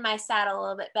sit in my saddle a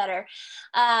little bit better.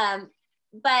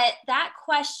 But that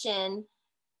question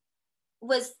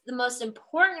was the most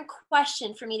important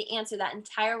question for me to answer that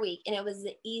entire week. And it was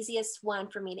the easiest one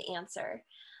for me to answer.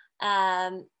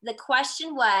 The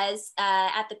question was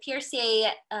at the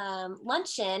PRCA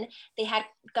luncheon, they had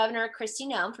Governor Kristi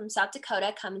Noem from South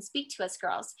Dakota come and speak to us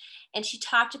girls. And she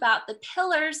talked about the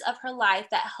pillars of her life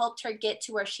that helped her get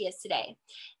to where she is today.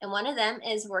 And one of them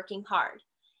is working hard.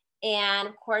 And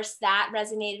of course, that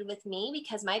resonated with me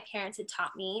because my parents had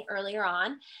taught me earlier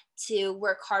on to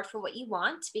work hard for what you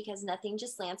want because nothing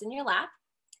just lands in your lap.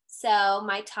 So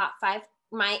my top 5,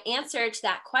 my answer to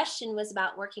that question was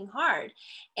about working hard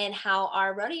and how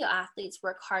our rodeo athletes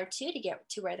work hard too to get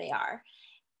to where they are.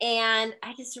 And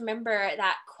I just remember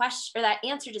that question or that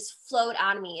answer just flowed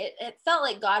out of me. It felt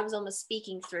like God was almost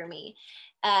speaking through me.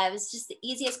 It was just the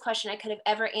easiest question I could have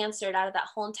ever answered out of that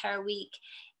whole entire week.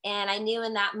 And I knew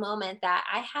in that moment that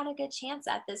I had a good chance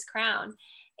at this crown.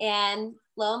 And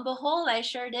lo and behold, I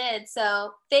sure did.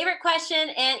 So favorite question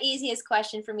and easiest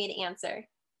question for me to answer.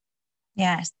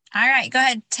 Yes. All right, go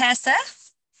ahead, Tessa.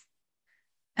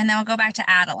 And then we'll go back to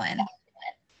Adeline.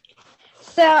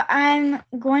 So I'm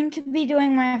going to be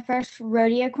doing my first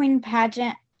Rodeo Queen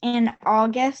pageant in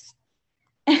August.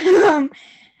 Is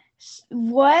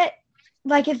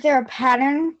there a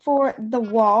pattern for the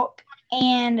walk?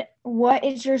 And what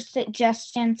is your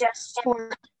suggestion for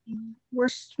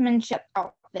horsemanship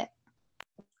outfit?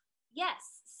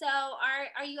 Yes. So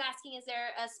are you asking, is there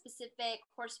a specific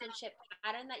horsemanship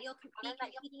pattern that you'll be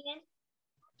competing in?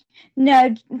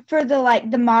 No, for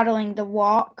the modeling, the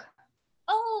walk.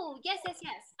 Oh, yes.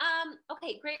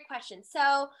 Okay, great question.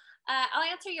 So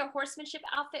I'll answer your horsemanship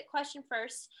outfit question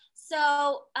first.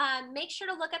 So make sure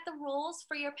to look at the rules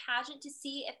for your pageant to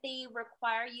see if they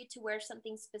require you to wear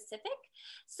something specific.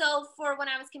 So for when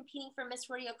I was competing for Miss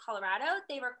Rodeo Colorado,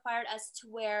 they required us to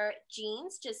wear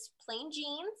jeans, just plain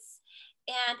jeans,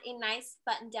 and a nice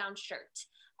button-down shirt.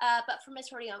 But for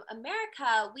Miss Rodeo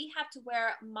America, we have to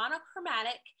wear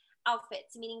monochromatic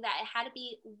outfits, meaning that it had to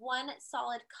be one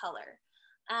solid color.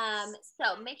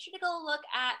 So make sure to go look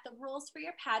at the rules for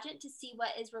your pageant to see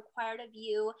what is required of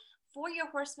you for your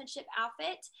horsemanship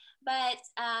outfit. But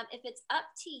if it's up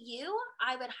to you,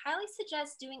 I would highly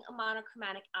suggest doing a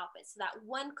monochromatic outfit. So that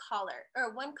one color,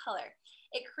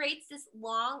 it creates this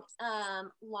long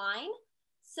line.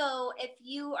 So if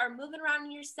you are moving around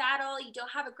in your saddle, you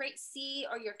don't have a great seat,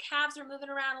 or your calves are moving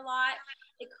around a lot,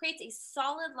 it creates a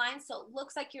solid line. So it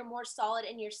looks like you're more solid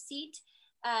in your seat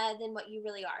than what you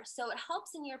really are. So it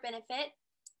helps in your benefit.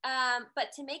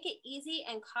 But to make it easy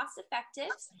and cost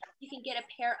effective, you can get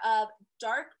a pair of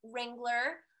dark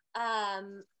Wrangler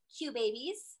Q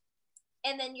babies.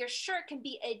 And then your shirt can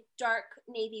be a dark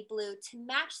navy blue to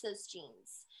match those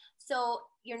jeans. So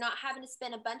you're not having to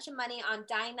spend a bunch of money on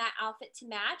dyeing that outfit to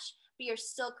match, but you're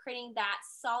still creating that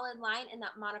solid line and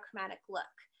that monochromatic look.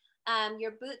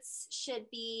 Your boots should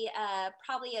be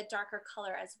probably a darker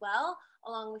color as well,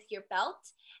 along with your belt.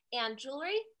 And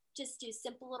jewelry, just do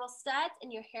simple little studs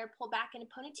and your hair pull back in a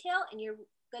ponytail and you're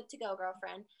good to go,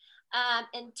 girlfriend.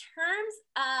 In terms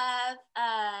of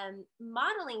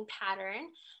modeling pattern,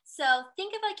 so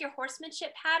think of like your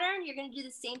horsemanship pattern. You're going to do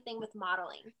the same thing with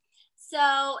modeling.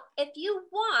 So if you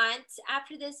want,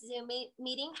 after this Zoom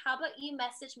meeting, how about you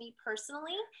message me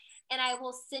personally and I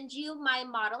will send you my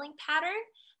modeling pattern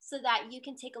so that you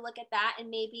can take a look at that and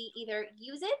maybe either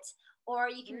use it or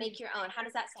you can make your own. How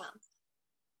does that sound?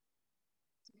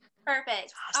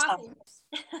 Perfect. Awesome.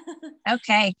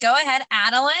 Okay, go ahead,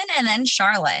 Adeline, and then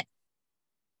Charlotte.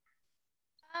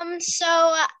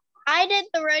 So I did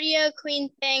the rodeo queen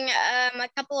thing a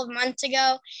couple of months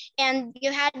ago, and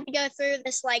you had to go through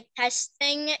this like test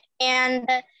thing. And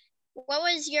what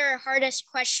was your hardest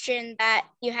question that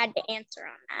you had to answer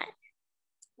on that?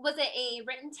 Was it a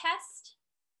written test?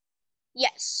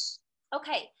 Yes.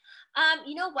 Okay.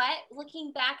 You know what?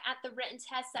 Looking back at the written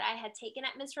test that I had taken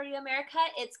at Miss Rodeo America,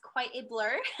 it's quite a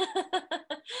blur.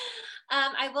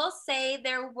 I will say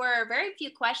there were very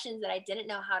few questions that I didn't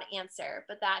know how to answer,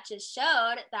 but that just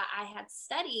showed that I had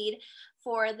studied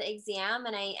for the exam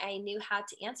and I knew how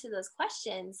to answer those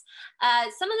questions.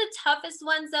 Some of the toughest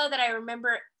ones, though, that I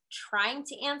remember trying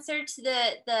to answer to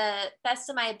the best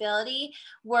of my ability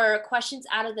were questions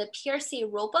out of the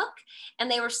PRCA rulebook, and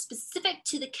they were specific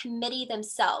to the committee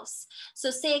themselves.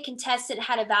 So say a contestant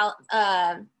had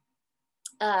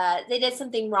they did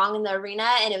something wrong in the arena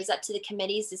and it was up to the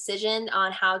committee's decision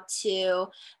on how to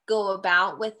go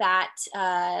about with that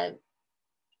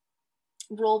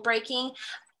rule breaking.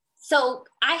 So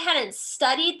I hadn't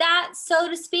studied that, so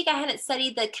to speak. I hadn't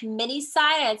studied the committee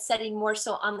side. I had studied more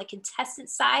so on the contestant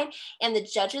side and the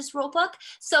judges rule book.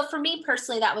 So for me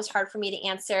personally, that was hard for me to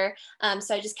answer.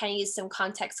 So I just kind of used some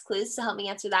context clues to help me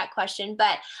answer that question.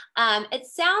 But it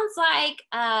sounds like,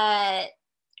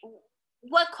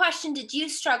 what question did you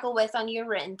struggle with on your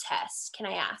written test? Can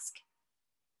I ask?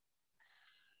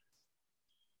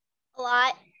 A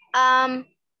lot.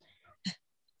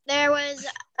 There was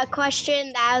a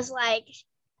question that was like,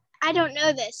 I don't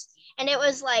know this. And it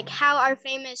was like, how are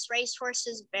famous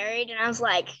racehorses buried? And I was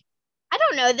like, I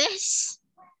don't know this.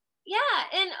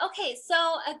 Yeah, and okay, so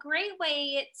a great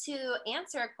way to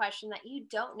answer a question that you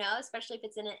don't know, especially if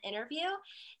it's in an interview,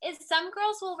 is some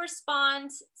girls will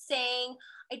respond saying,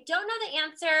 I don't know the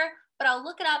answer, but I'll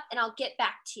look it up and I'll get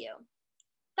back to you.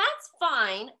 That's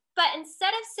fine. But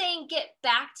instead of saying get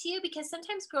back to you, because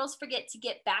sometimes girls forget to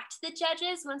get back to the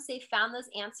judges once they found those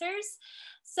answers.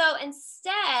 So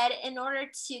instead, in order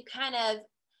to kind of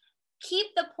keep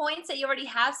the points that you already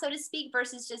have, so to speak,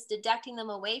 versus just deducting them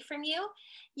away from you,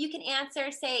 you can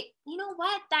answer, say, you know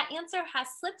what, that answer has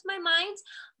slipped my mind,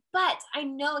 but I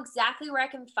know exactly where I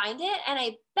can find it. And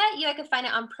I bet you I can find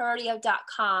it on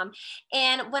prorodeo.com.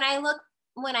 And when I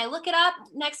look it up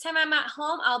next time I'm at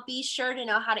home, I'll be sure to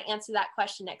know how to answer that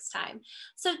question next time.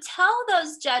 So tell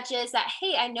those judges that,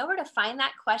 hey, I know where to find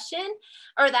that question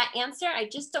or that answer. I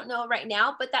just don't know right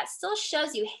now, but that still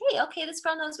shows you, hey, okay, this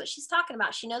girl knows what she's talking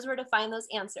about. She knows where to find those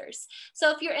answers.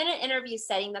 So if you're in an interview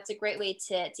setting, that's a great way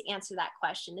to answer that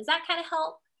question. Does that kind of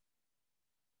help?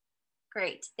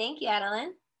 Great. Thank you,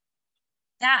 Adeline.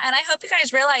 Yeah, and I hope you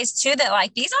guys realize too that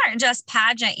like these aren't just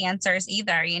pageant answers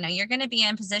either. You know, you're going to be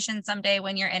in position someday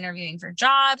when you're interviewing for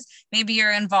jobs. Maybe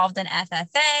you're involved in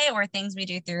FFA or things we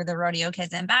do through the Rodeo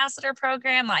Kids Ambassador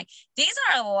Program. Like these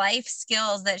are life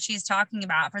skills that she's talking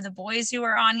about for the boys who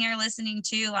are on here listening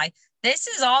to. Like this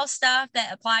is all stuff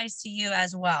that applies to you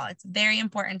as well. It's very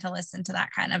important to listen to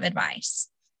that kind of advice.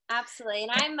 Absolutely.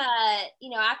 And I'm,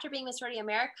 after being Miss Rodeo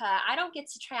America, I don't get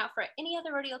to try out for any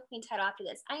other rodeo queen title after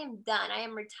this. I am done. I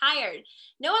am retired.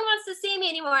 No one wants to see me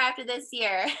anymore after this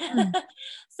year.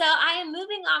 So I am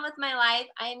moving on with my life.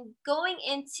 I'm going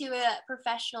into a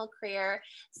professional career.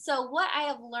 So what I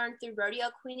have learned through rodeo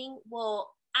queening will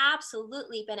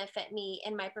absolutely benefit me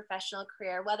in my professional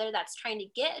career, whether that's trying to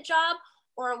get a job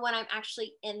or when I'm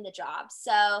actually in the job.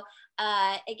 So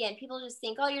again, people just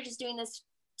think, oh, you're just doing this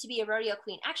to be a rodeo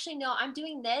queen. Actually, no, I'm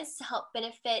doing this to help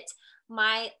benefit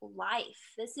my life.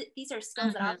 These are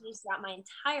skills that I'll use throughout my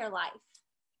entire life.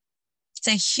 It's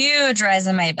a huge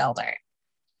resume builder.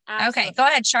 Absolutely. Okay, go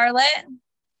ahead, Charlotte.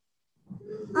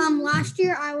 Last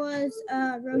year I was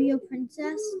a rodeo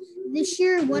princess. This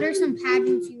year, what are some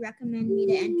pageants you recommend me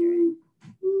to enter in?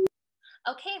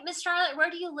 Okay, Miss Charlotte,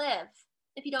 where do you live?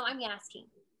 If you don't mind me asking.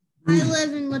 I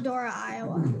live in Ladora,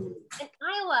 Iowa. In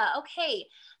Iowa. Okay.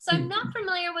 So I'm not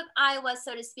familiar with Iowa,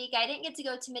 so to speak. I didn't get to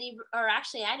go to many, or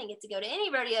actually I didn't get to go to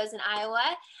any rodeos in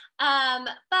Iowa.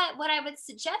 But what I would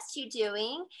suggest you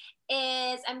doing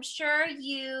is, I'm sure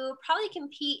you probably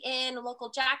compete in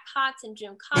local jackpots and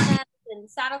gymkhana and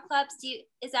saddle clubs.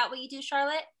 Is that what you do,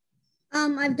 Charlotte?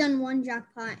 I've done one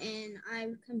jackpot and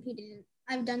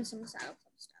I've done some saddle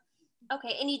club stuff.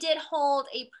 Okay, and you did hold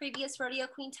a previous rodeo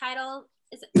queen title.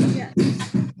 Is it? Yes.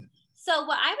 So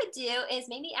what I would do is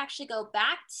maybe actually go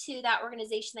back to that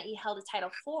organization that you held a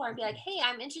title for and be like, hey,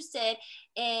 I'm interested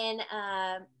in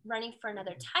running for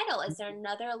another title. Is there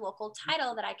another local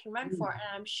title that I can run for? And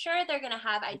I'm sure they're going to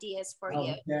have ideas for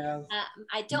you.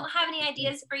 I don't have any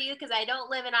ideas for you because I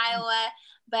don't live in Iowa,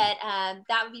 but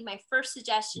that would be my first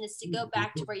suggestion, is to go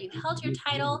back to where you held your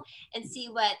title and see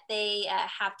what they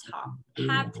have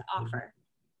to offer.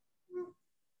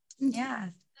 Yeah.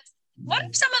 What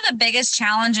are some of the biggest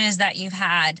challenges that you've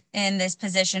had in this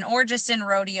position, or just in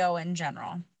rodeo in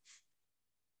general?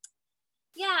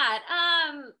 Yeah,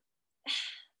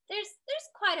 there's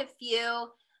quite a few.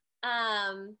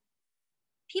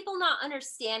 People not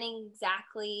understanding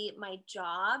exactly my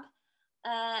job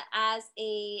as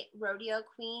a rodeo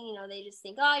queen. You know, they just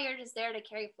think, oh, you're just there to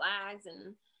carry flags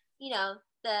and, you know,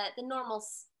 the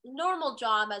normal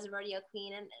job as a rodeo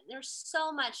queen. And there's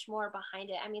so much more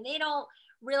behind it. I mean, they don't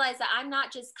realize that I'm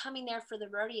not just coming there for the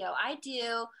rodeo.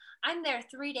 I'm there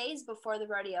 3 days before the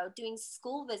rodeo doing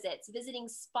school visits, visiting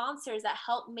sponsors that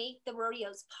help make the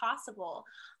rodeos possible.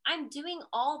 I'm doing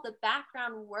all the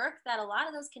background work that a lot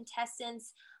of those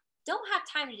contestants don't have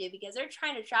time to do because they're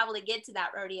trying to travel to get to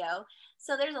that rodeo.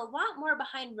 So there's a lot more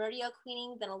behind rodeo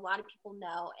queening than a lot of people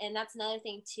know. And that's another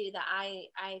thing too that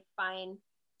I find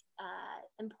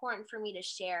important for me to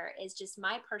share, is just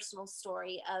my personal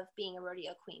story of being a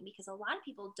rodeo queen, because a lot of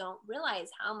people don't realize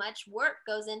how much work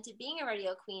goes into being a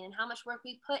rodeo queen and how much work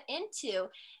we put into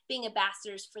being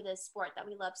ambassadors for this sport that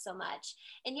we love so much.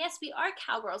 And yes, we are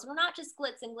cowgirls. We're not just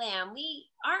glitz and glam. We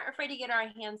aren't afraid to get our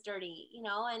hands dirty, you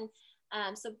know,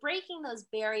 and so breaking those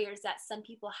barriers that some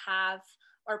people have,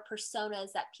 or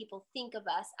personas that people think of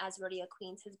us as rodeo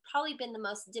queens, has probably been the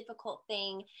most difficult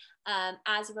thing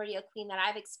as a rodeo queen that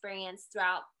I've experienced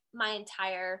throughout my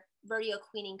entire rodeo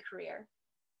queening career.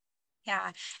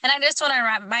 Yeah. And I just want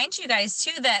to remind you guys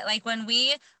too that, like, when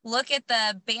we look at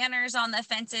the banners on the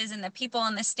fences and the people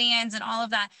in the stands and all of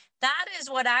that, that is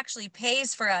what actually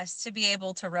pays for us to be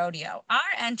able to rodeo. Our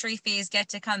entry fees get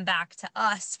to come back to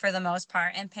us for the most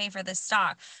part and pay for the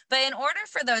stock. But in order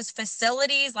for those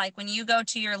facilities, like when you go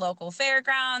to your local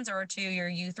fairgrounds or to your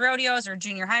youth rodeos or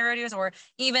junior high rodeos or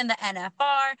even the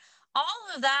NFR, all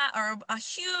of that, or a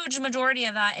huge majority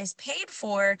of that, is paid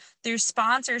for through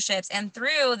sponsorships and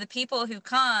through the people who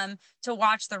come to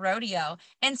watch the rodeo.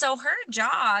 And so her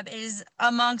job is,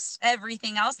 amongst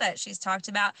everything else that she's talked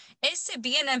about, is to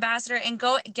be an ambassador and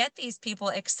go get these people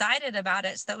excited about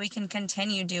it so that we can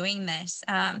continue doing this.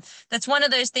 That's one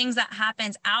of those things that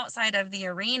happens outside of the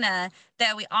arena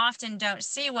that we often don't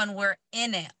see when we're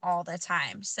in it all the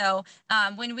time. So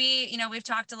when we've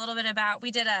talked a little bit about,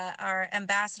 we did our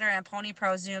ambassador and Pony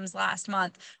Pro Zooms last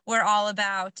month. We're all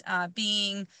about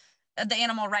being the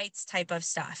animal rights type of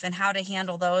stuff and how to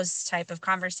handle those type of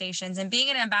conversations and being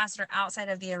an ambassador outside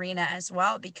of the arena as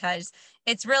well, because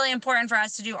it's really important for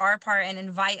us to do our part and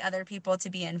invite other people to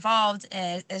be involved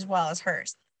as well as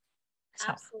hers.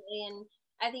 So. Absolutely. And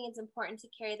I think it's important to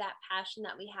carry that passion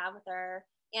that we have with our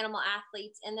animal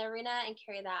athletes in the arena and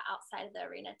carry that outside of the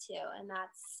arena too. And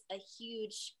that's a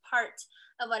huge part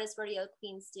of what us rodeo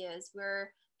queens do, is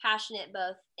we're passionate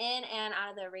both in and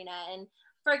out of the arena. And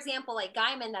for example, like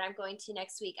Guyman that I'm going to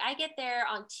next week, I get there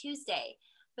on Tuesday,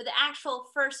 but the actual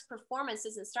first performance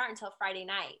doesn't start until Friday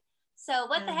night. So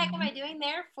what the heck am I doing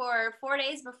there for 4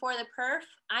 days before the perf?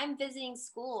 I'm visiting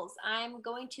schools. I'm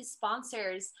going to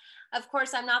sponsors. Of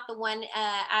course, I'm not the one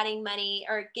adding money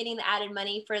or getting the added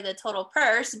money for the total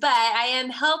purse, but I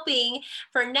am helping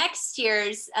for next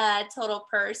year's total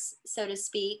purse, so to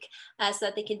speak, so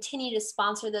that they continue to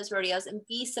sponsor those rodeos and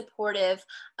be supportive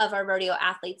of our rodeo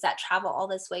athletes that travel all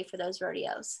this way for those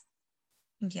rodeos.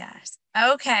 Yes.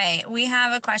 Okay. We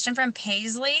have a question from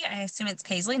Paisley. I assume it's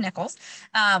Paisley Nichols.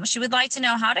 She would like to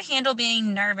know how to handle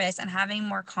being nervous and having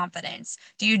more confidence.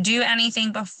 Do you do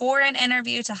anything before an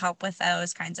interview to help with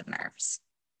those kinds of nerves?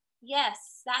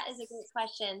 Yes, that is a great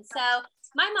question. So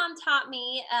my mom taught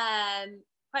me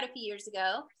quite a few years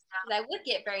ago that I would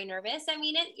get very nervous. I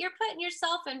mean, you're putting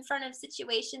yourself in front of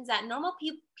situations that normal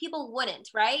people wouldn't,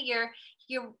 right? You're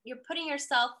you're putting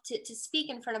yourself to speak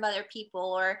in front of other people,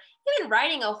 or even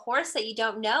riding a horse that you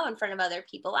don't know in front of other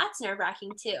people. That's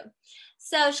nerve-wracking too.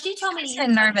 So she told me to Get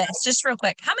nervous. Just real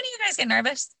quick. How many of you guys get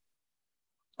nervous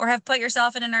or have put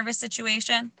yourself in a nervous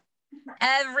situation?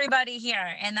 Everybody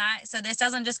here. And so this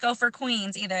doesn't just go for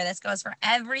queens either. This goes for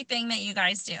everything that you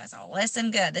guys do. So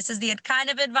listen good. This is the kind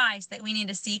of advice that we need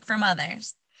to seek from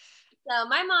others. So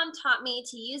my mom taught me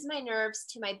to use my nerves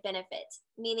to my benefit,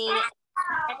 meaning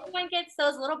everyone gets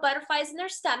those little butterflies in their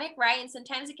stomach, right? And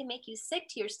sometimes it can make you sick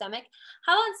to your stomach.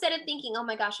 How about instead of thinking, oh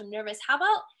my gosh, I'm nervous, how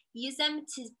about use them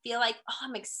to feel like, oh,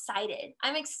 I'm excited.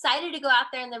 I'm excited to go out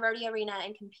there in the rodeo arena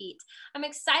and compete. I'm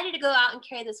excited to go out and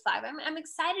carry this flag. I'm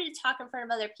excited to talk in front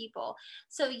of other people.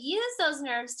 So use those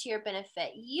nerves to your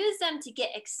benefit. Use them to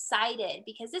get excited,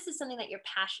 because this is something that you're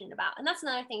passionate about. And that's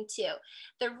another thing too.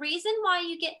 The reason why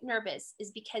you get nervous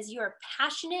is because you are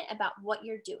passionate about what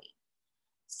you're doing.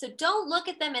 So don't look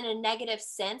at them in a negative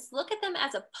sense. Look at them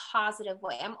as a positive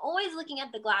way. I'm always looking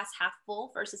at the glass half full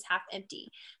versus half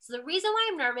empty. So the reason why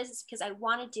I'm nervous is because I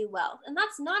want to do well. And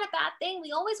that's not a bad thing.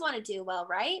 We always want to do well,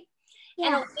 right? Yeah.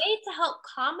 And a way to help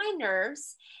calm my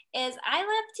nerves is I love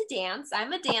to dance.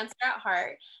 I'm a dancer at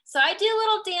heart. So I do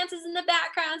little dances in the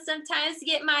background sometimes to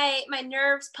get my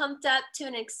nerves pumped up to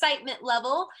an excitement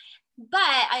level. But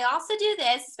I also do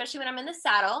this, especially when I'm in the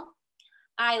saddle.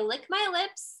 I lick my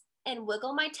lips and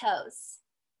wiggle my toes.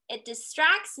 It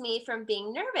distracts me from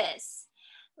being nervous.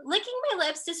 Licking my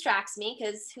lips distracts me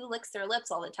because who licks their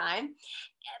lips all the time?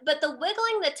 But the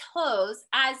wiggling the toes,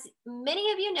 as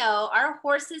many of you know, our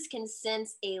horses can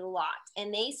sense a lot,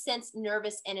 and they sense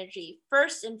nervous energy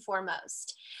first and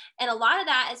foremost. And a lot of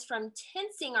that is from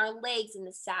tensing our legs in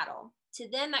the saddle. To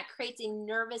them, that creates a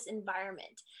nervous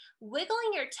environment.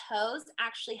 Wiggling your toes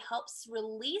actually helps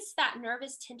release that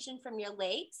nervous tension from your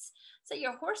legs, so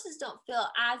your horses don't feel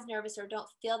as nervous or don't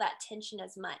feel that tension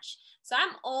as much. So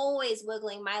I'm always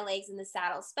wiggling my legs in the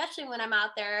saddle, especially when I'm out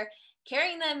there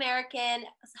carrying the American,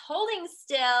 holding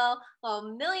still while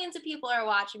millions of people are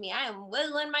watching me. I am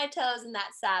wiggling my toes in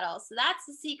that saddle. So that's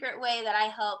the secret way that I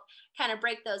help kind of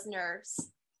break those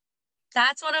nerves.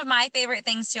 That's one of my favorite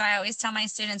things too. I always tell my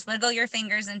students, wiggle your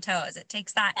fingers and toes. It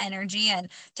takes that energy and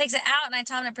takes it out. And I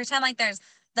tell them to pretend like there's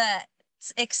the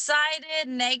excited,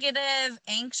 negative,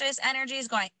 anxious energy is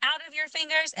going out of your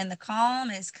fingers and the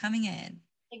calm is coming in.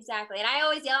 Exactly. And I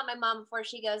always yell at my mom before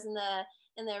she goes in the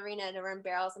arena to run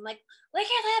barrels. I'm like, lick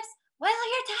your lips, wiggle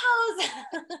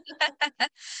your toes.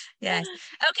 Yes.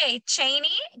 Okay, Cheney,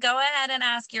 go ahead and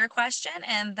ask your question,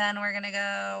 and then we're gonna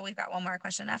go. We've got one more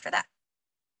question after that.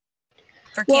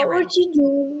 For What Cameron. would you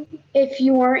do if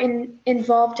you weren't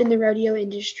involved in the rodeo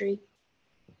industry?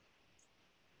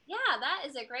 Yeah, that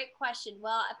is a great question.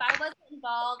 Well, if I wasn't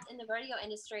involved in the rodeo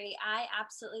industry, I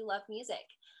absolutely love music.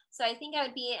 So I think I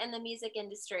would be in the music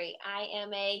industry. I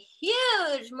am a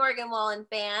huge Morgan Wallen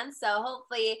fan, so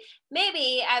hopefully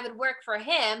maybe I would work for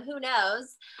him, who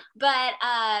knows. But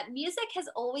music has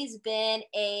always been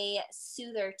a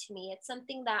soother to me. It's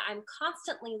something that I'm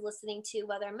constantly listening to,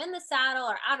 whether I'm in the saddle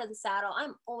or out of the saddle,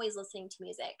 I'm always listening to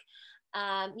music.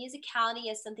 Musicality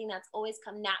is something that's always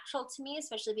come natural to me,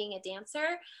 especially being a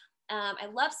dancer. I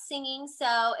love singing.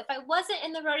 So if I wasn't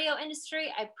in the rodeo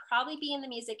industry, I'd probably be in the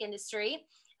music industry.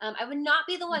 I would not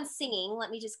be the one singing. Let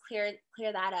me just clear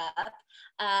that up.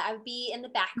 I would be in the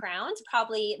background,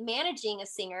 probably managing a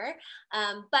singer.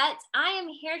 But I am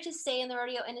here to stay in the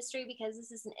rodeo industry because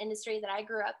this is an industry that I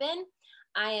grew up in.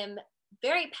 I am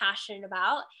very passionate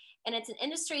about, and it's an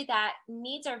industry that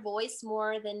needs our voice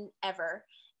more than ever.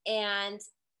 And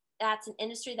that's an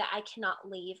industry that I cannot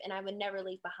leave, and I would never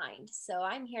leave behind. So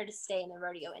I'm here to stay in the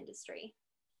rodeo industry.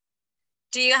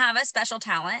 Do you have a special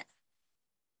talent?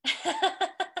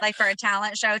 Like for a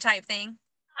talent show type thing?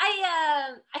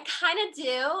 I kind of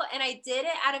do, and I did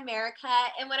it at America.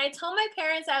 And when I told my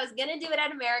parents I was gonna do it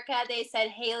at America, they said,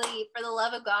 Haley, for the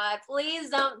love of God, please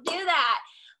don't do that.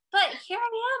 But here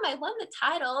I am. I won the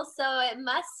title, so it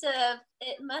must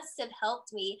have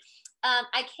helped me.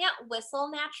 I can't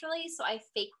whistle naturally, so I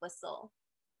fake whistle.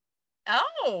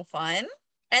 Oh, fun.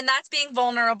 And that's being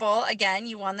vulnerable. Again,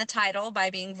 you won the title by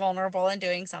being vulnerable and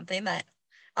doing something that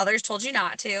others told you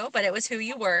not to, but it was who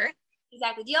you were.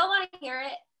 Exactly. Do y'all want to hear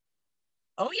it?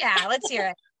 Oh yeah, let's hear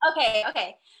it.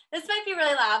 Okay. This might be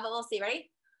really loud, but we'll see.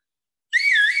 Ready?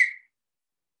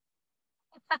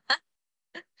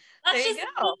 There you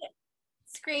go.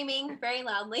 Screaming very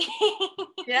loudly.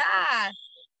 Yeah.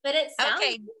 But it sounds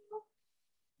okay.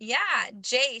 Yeah,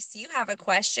 Jace, you have a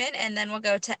question, and then we'll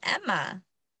go to Emma.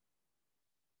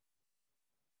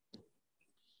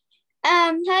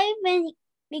 How did you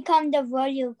become the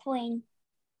rodeo queen?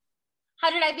 How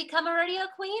did I become a rodeo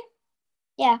queen?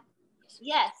 Yeah.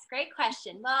 Yes, great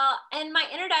question. Well, in my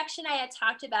introduction, I had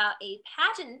talked about a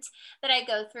pageant that I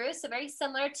go through. So very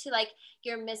similar to like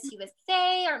your Miss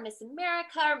USA or Miss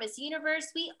America or Miss Universe,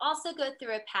 we also go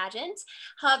through a pageant.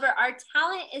 However, our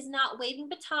talent is not waving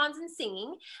batons and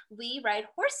singing. We ride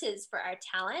horses for our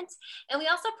talent. And we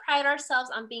also pride ourselves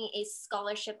on being a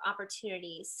scholarship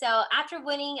opportunity. So after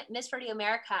winning Miss Rodeo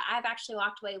America, I've actually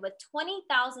walked away with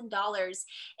 $20,000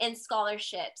 in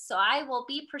scholarships. So I will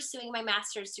be pursuing my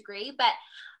master's degree. But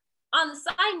on the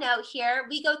side note here,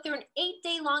 we go through an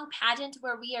 8-day long pageant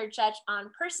where we are judged on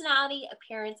personality,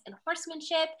 appearance, and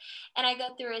horsemanship. And I go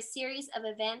through a series of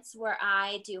events where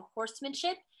I do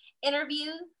horsemanship,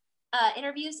 interviews,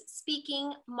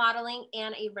 speaking, modeling,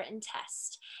 and a written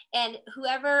test. And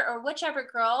whoever or whichever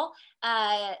girl,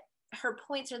 her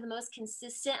points are the most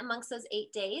consistent amongst those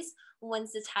 8 days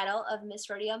wins the title of Miss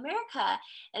Rodeo America.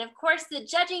 And of course, the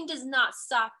judging does not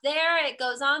stop there. It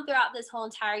goes on throughout this whole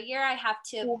entire year. I have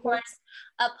to, of course,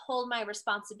 uphold my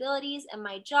responsibilities and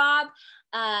my job.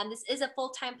 This is a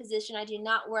full-time position. I do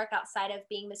not work outside of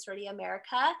being Miss Rodeo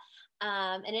America.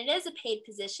 And it is a paid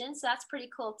position, so that's pretty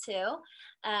cool too.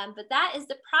 But that is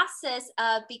the process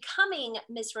of becoming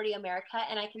Miss Rodeo America,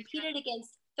 and I competed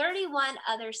against 31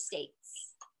 other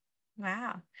states.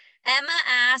 Wow. Emma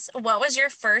asked, what was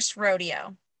your first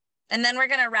rodeo? And then we're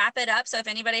going to wrap it up. So if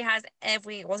anybody has,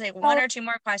 we'll take one or two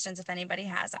more questions if anybody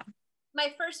has them.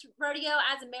 My first rodeo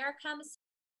as America.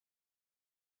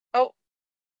 Oh,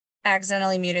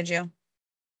 accidentally muted you.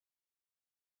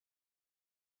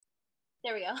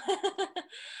 There we go.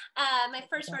 My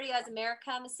first rodeo as America,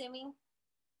 I'm assuming.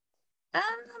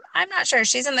 I'm not sure.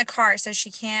 She's in the car, so she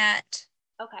can't.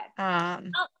 Okay. I'll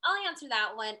answer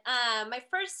that one. My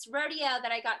first rodeo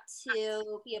that I got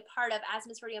to be a part of as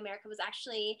Miss Rodeo America was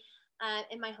actually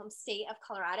in my home state of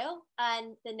Colorado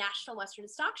and the National Western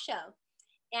Stock Show.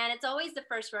 And it's always the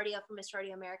first rodeo for Miss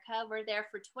Rodeo America. We're there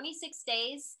for 26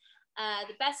 days,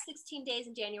 the best 16 days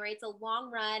in January. It's a long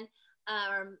run,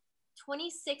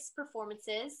 26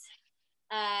 performances.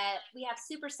 We have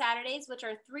Super Saturdays, which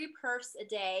are 3 perfs a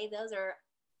day. Those are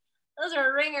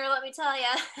a ringer, let me tell you.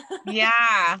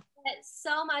 Yeah. It's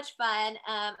so much fun.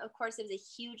 Of course, it was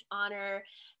a huge honor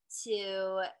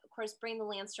to, of course, bring the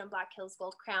Landstrom Black Hills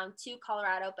Gold Crown to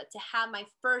Colorado, but to have my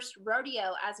first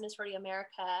rodeo as Miss Rodeo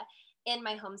America in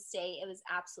my home state, it was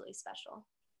absolutely special.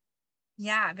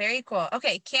 Yeah, very cool.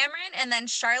 Okay, Cameron and then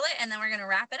Charlotte, and then we're going to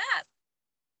wrap it up.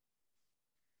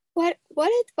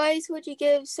 What advice would you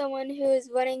give someone who is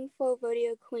running for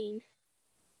rodeo queen?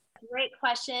 Great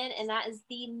question, and that is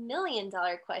the $1 million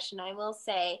question, I will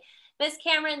say. Miss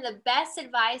Cameron, the best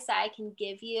advice I can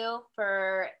give you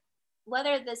for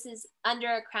whether this is under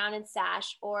a crown and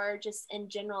sash or just in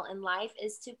general in life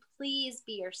is to please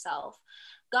be yourself.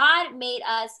 God made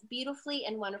us beautifully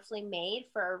and wonderfully made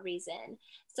for a reason.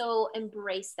 So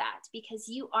embrace that because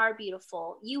you are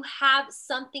beautiful. You have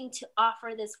something to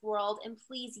offer this world and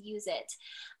please use it.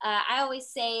 I always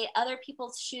say other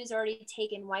people's shoes are already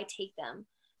taken. Why take them?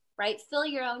 Right? Fill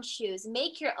your own shoes,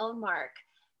 make your own mark,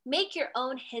 make your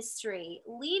own history,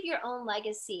 leave your own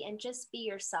legacy and just be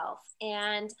yourself.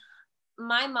 And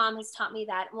my mom has taught me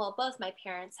that. Well, both my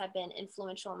parents have been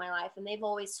influential in my life and they've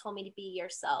always told me to be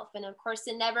yourself. And of course,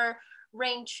 it never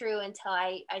rang true until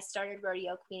I started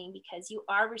rodeo queening because you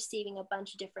are receiving a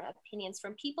bunch of different opinions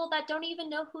from people that don't even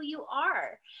know who you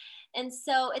are. And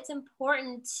so it's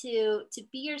important to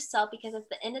be yourself because at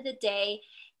the end of the day,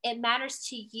 it matters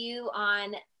to you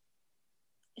on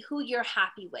who you're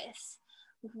happy with,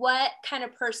 what kind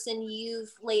of person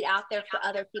you've laid out there for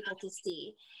other people to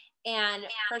see. And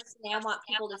personally, I want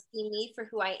people to see me for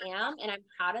who I am, and I'm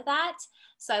proud of that.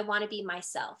 So I want to be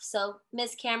myself. So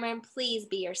Miss Cameron, please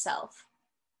be yourself.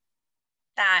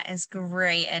 That is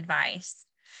great advice.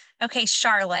 Okay,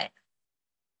 Charlotte.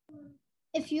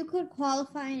 If you could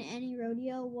qualify in any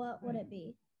rodeo, what would it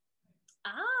be?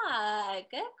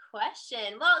 Good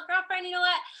question. Well, girlfriend, you know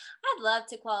what? I'd love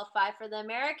to qualify for the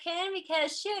American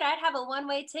because shoot, I'd have a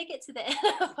one-way ticket to the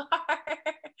NFR.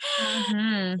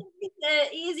 It's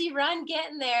an easy run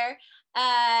getting there.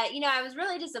 I was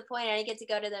really disappointed I didn't get to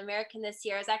go to the American this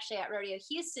year. I was actually at Rodeo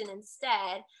Houston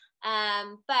instead.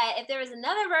 But if there was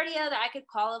another rodeo that I could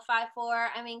qualify for,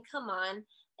 I mean, come on,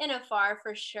 NFR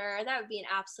for sure. That would be an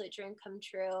absolute dream come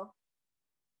true.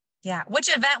 Yeah. Which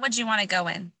event would you want to go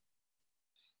in?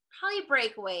 Probably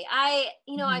breakaway.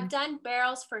 I've done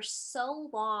barrels for so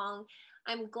long.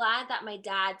 I'm glad that my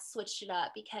dad switched it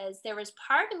up because there was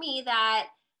part of me that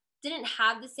didn't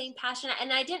have the same passion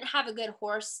and I didn't have a good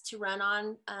horse to run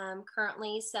on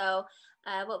currently. So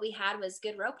what we had was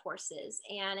good rope horses,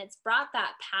 and it's brought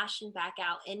that passion back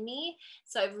out in me.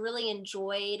 So I've really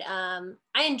enjoyed,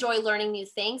 I enjoy learning new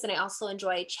things, and I also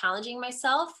enjoy challenging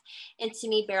myself. And to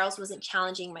me, barrels wasn't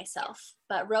challenging myself,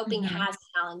 but roping has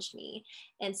challenged me.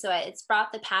 And so it's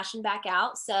brought the passion back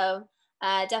out. So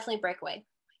definitely breakaway.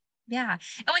 Yeah.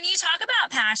 And when you talk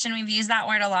about passion, we've used that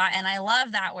word a lot. And I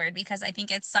love that word because I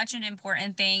think it's such an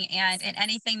important thing. And in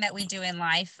anything that we do in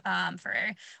life, for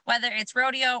whether it's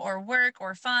rodeo or work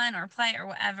or fun or play or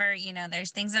whatever, you know,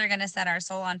 there's things that are going to set our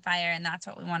soul on fire. And that's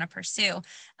what we want to pursue.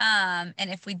 And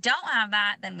if we don't have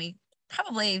that, then we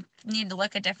probably need to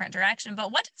look a different direction.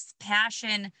 But what does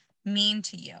passion mean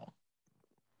to you?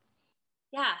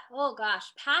 Yeah. Oh gosh.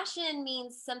 Passion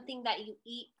means something that you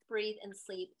eat, breathe, and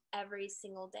sleep every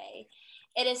single day.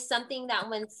 It is something that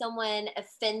when someone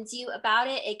offends you about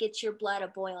it, it gets your blood a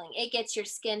boiling. It gets your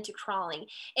skin to crawling.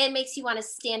 It makes you want to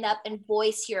stand up and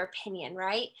voice your opinion,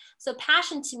 right? So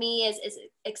passion to me is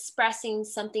expressing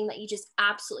something that you just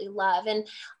absolutely love. And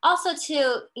also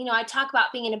too, you know, I talk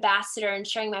about being an ambassador and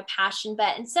sharing my passion,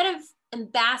 but instead of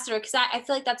ambassador, because I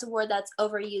feel like that's a word that's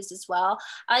overused as well,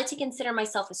 I like to consider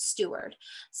myself a steward.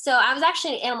 So I was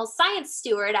actually an animal science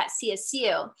steward at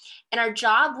CSU, and our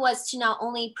job was to not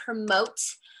only promote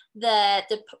the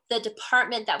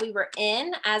department that we were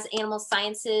in as animal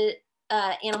science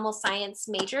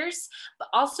majors, but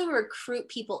also recruit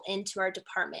people into our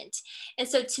department. And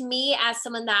so to me, as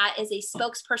someone that is a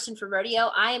spokesperson for rodeo,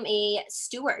 I am a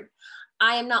steward.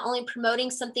 I am not only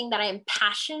promoting something that I am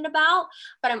passionate about,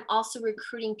 but I'm also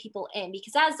recruiting people in,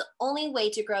 because that is the only way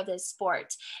to grow this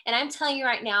sport. And I'm telling you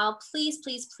right now, please,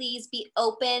 please, please be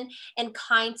open and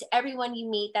kind to everyone you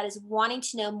meet that is wanting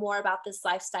to know more about this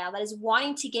lifestyle, that is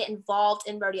wanting to get involved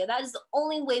in rodeo. That is the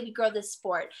only way we grow this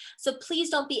sport. So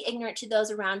please don't be ignorant to those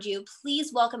around you.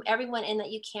 Please welcome everyone in that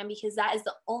you can, because that is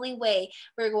the only way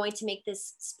we're going to make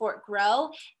this sport grow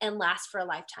and last for a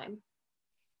lifetime.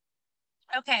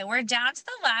 Okay, we're down to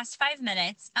the last 5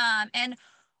 minutes. And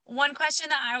one question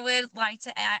that I would like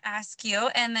to ask you,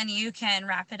 and then you can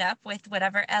wrap it up with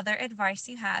whatever other advice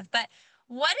you have. But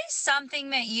what is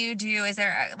something that you do? Is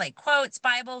there like quotes,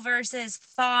 Bible verses,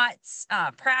 thoughts,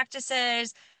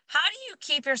 practices? How do you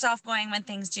keep yourself going when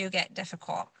things do get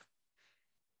difficult?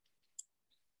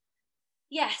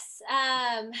 Yes.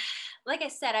 Like I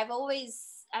said, I've always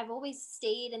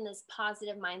stayed in this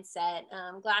positive mindset,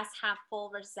 glass half full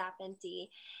versus half empty.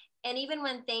 And even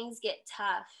when things get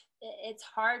tough, it's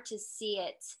hard to see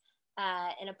it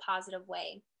in a positive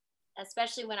way,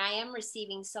 especially when I am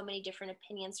receiving so many different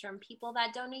opinions from people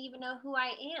that don't even know who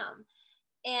I am.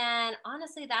 And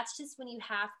honestly, that's just when you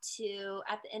have to,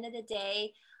 at the end of the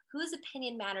day, whose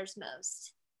opinion matters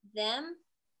most, them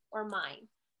or mine?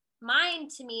 Mine,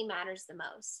 to me, matters the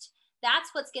most. That's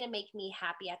what's going to make me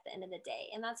happy at the end of the day.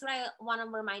 And that's what I want to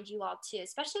remind you all too,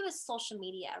 especially with social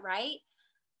media, right?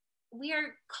 We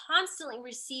are constantly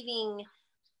receiving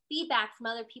feedback from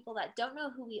other people that don't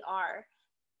know who we are.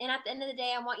 And at the end of the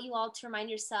day, I want you all to remind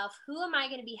yourself, who am I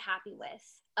going to be happy with?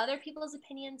 Other people's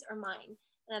opinions or mine?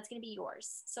 And that's going to be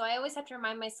yours. So I always have to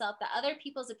remind myself that other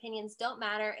people's opinions don't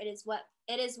matter. It is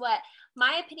what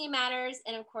my opinion matters.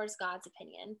 And of course, God's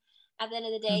opinion. At the end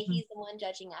of the day, He's the one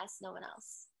judging us, no one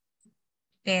else.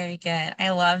 Very good. I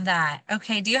love that.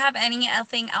 Okay. Do you have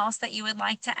anything else that you would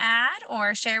like to add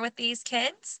or share with these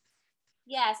kids?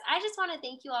 Yes, I just want to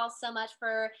thank you all so much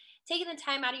for taking the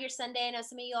time out of your Sunday. I know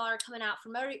some of you all are coming out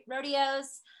from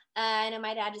rodeos. I know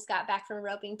my dad just got back from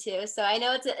roping too. So I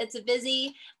know it's a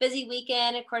busy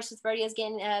weekend, of course, with rodeos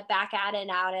getting back at it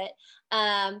and out it.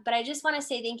 But I just want to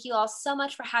say thank you all so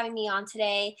much for having me on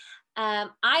today. I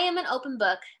am an open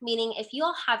book, meaning if you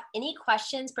all have any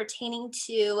questions pertaining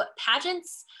to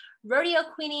pageants, rodeo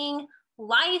queening,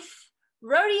 life,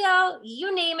 rodeo,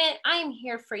 you name it, I am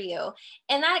here for you.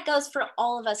 And that goes for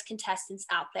all of us contestants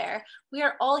out there. We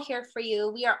are all here for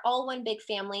you. We are all one big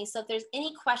family. So if there's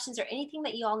any questions or anything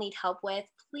that you all need help with,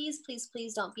 please, please,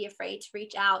 please don't be afraid to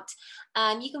reach out.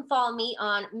 You can follow me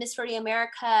on Miss Rodeo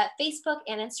America Facebook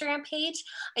and Instagram page.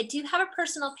 I do have a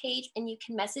personal page, and you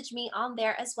can message me on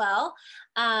there as well.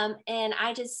 And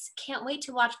I just can't wait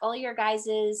to watch all your guys'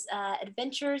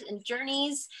 adventures and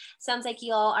journeys. Sounds like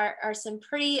you all are some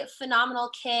pretty phenomenal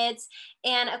kids.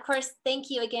 And of course, thank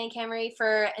you again, Camry,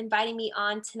 for inviting me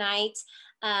on tonight.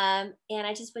 And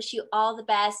I just wish you all the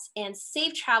best and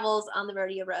safe travels on the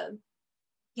rodeo road.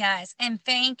 Yes, and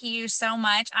thank you so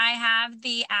much. I have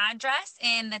the address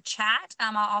in the chat.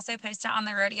 I'll also post it on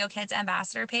the Rodeo Kids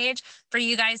Ambassador page for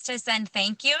you guys to send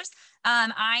thank yous.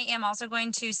 I am also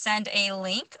going to send a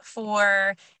link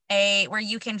for where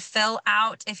you can fill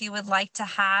out if you would like to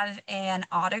have an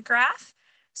autograph.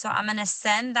 So I'm going to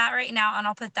send that right now, and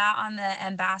I'll put that on the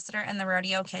Ambassador and the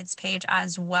Rodeo Kids page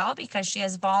as well, because she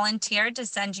has volunteered to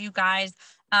send you guys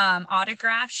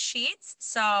autograph sheets.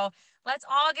 So let's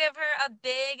all give her a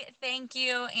big thank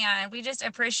you, and we just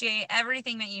appreciate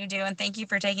everything that you do, and thank you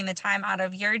for taking the time out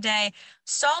of your day.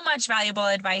 So much valuable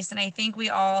advice, and I think we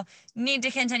all need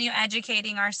to continue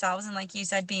educating ourselves, and like you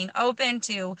said, being open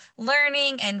to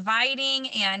learning, inviting,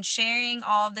 and sharing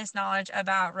all of this knowledge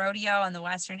about rodeo and the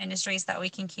Western industry so that we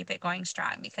can keep it going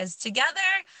strong, because together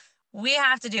we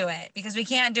have to do it, because we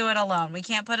can't do it alone. We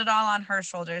can't put it all on her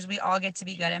shoulders. We all get to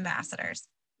be good ambassadors.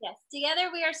 Yes,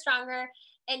 together we are stronger.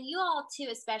 And you all too,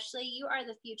 especially, you are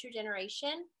the future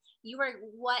generation. You are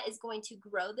what is going to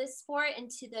grow this sport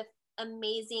into the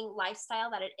amazing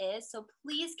lifestyle that it is. So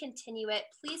please continue it.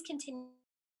 Please continue.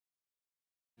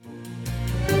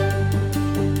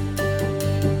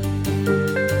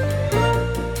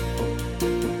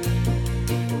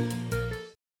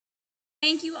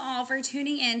 Thank you all for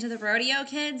tuning in to the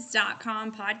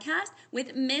RodeoKids.com podcast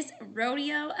with Miss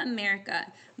Rodeo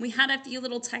America. We had a few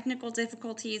little technical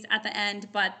difficulties at the end,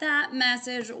 but that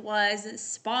message was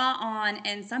spot on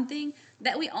and something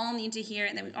that we all need to hear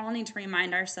and that we all need to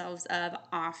remind ourselves of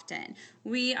often.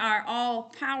 We are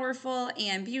all powerful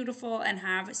and beautiful and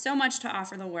have so much to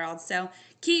offer the world. So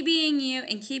keep being you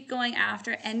and keep going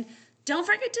after, and don't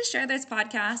forget to share this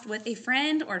podcast with a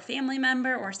friend or family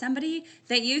member or somebody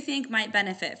that you think might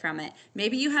benefit from it.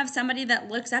 Maybe you have somebody that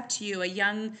looks up to you, a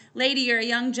young lady or a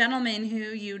young gentleman who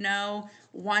you know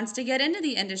wants to get into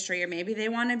the industry, or maybe they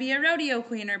want to be a rodeo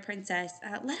queen or princess.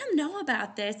 Let them know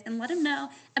about this, and let them know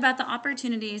about the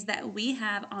opportunities that we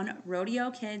have on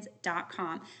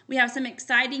RodeoKids.com. We have some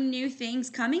exciting new things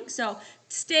coming, so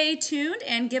stay tuned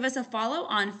and give us a follow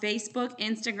on Facebook,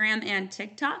 Instagram, and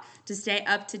TikTok to stay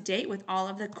up to date with all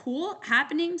of the cool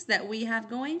happenings that we have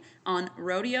going on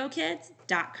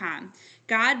RodeoKids.com.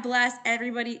 God bless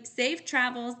everybody. Safe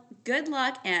travels, good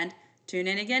luck, and tune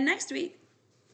in again next week.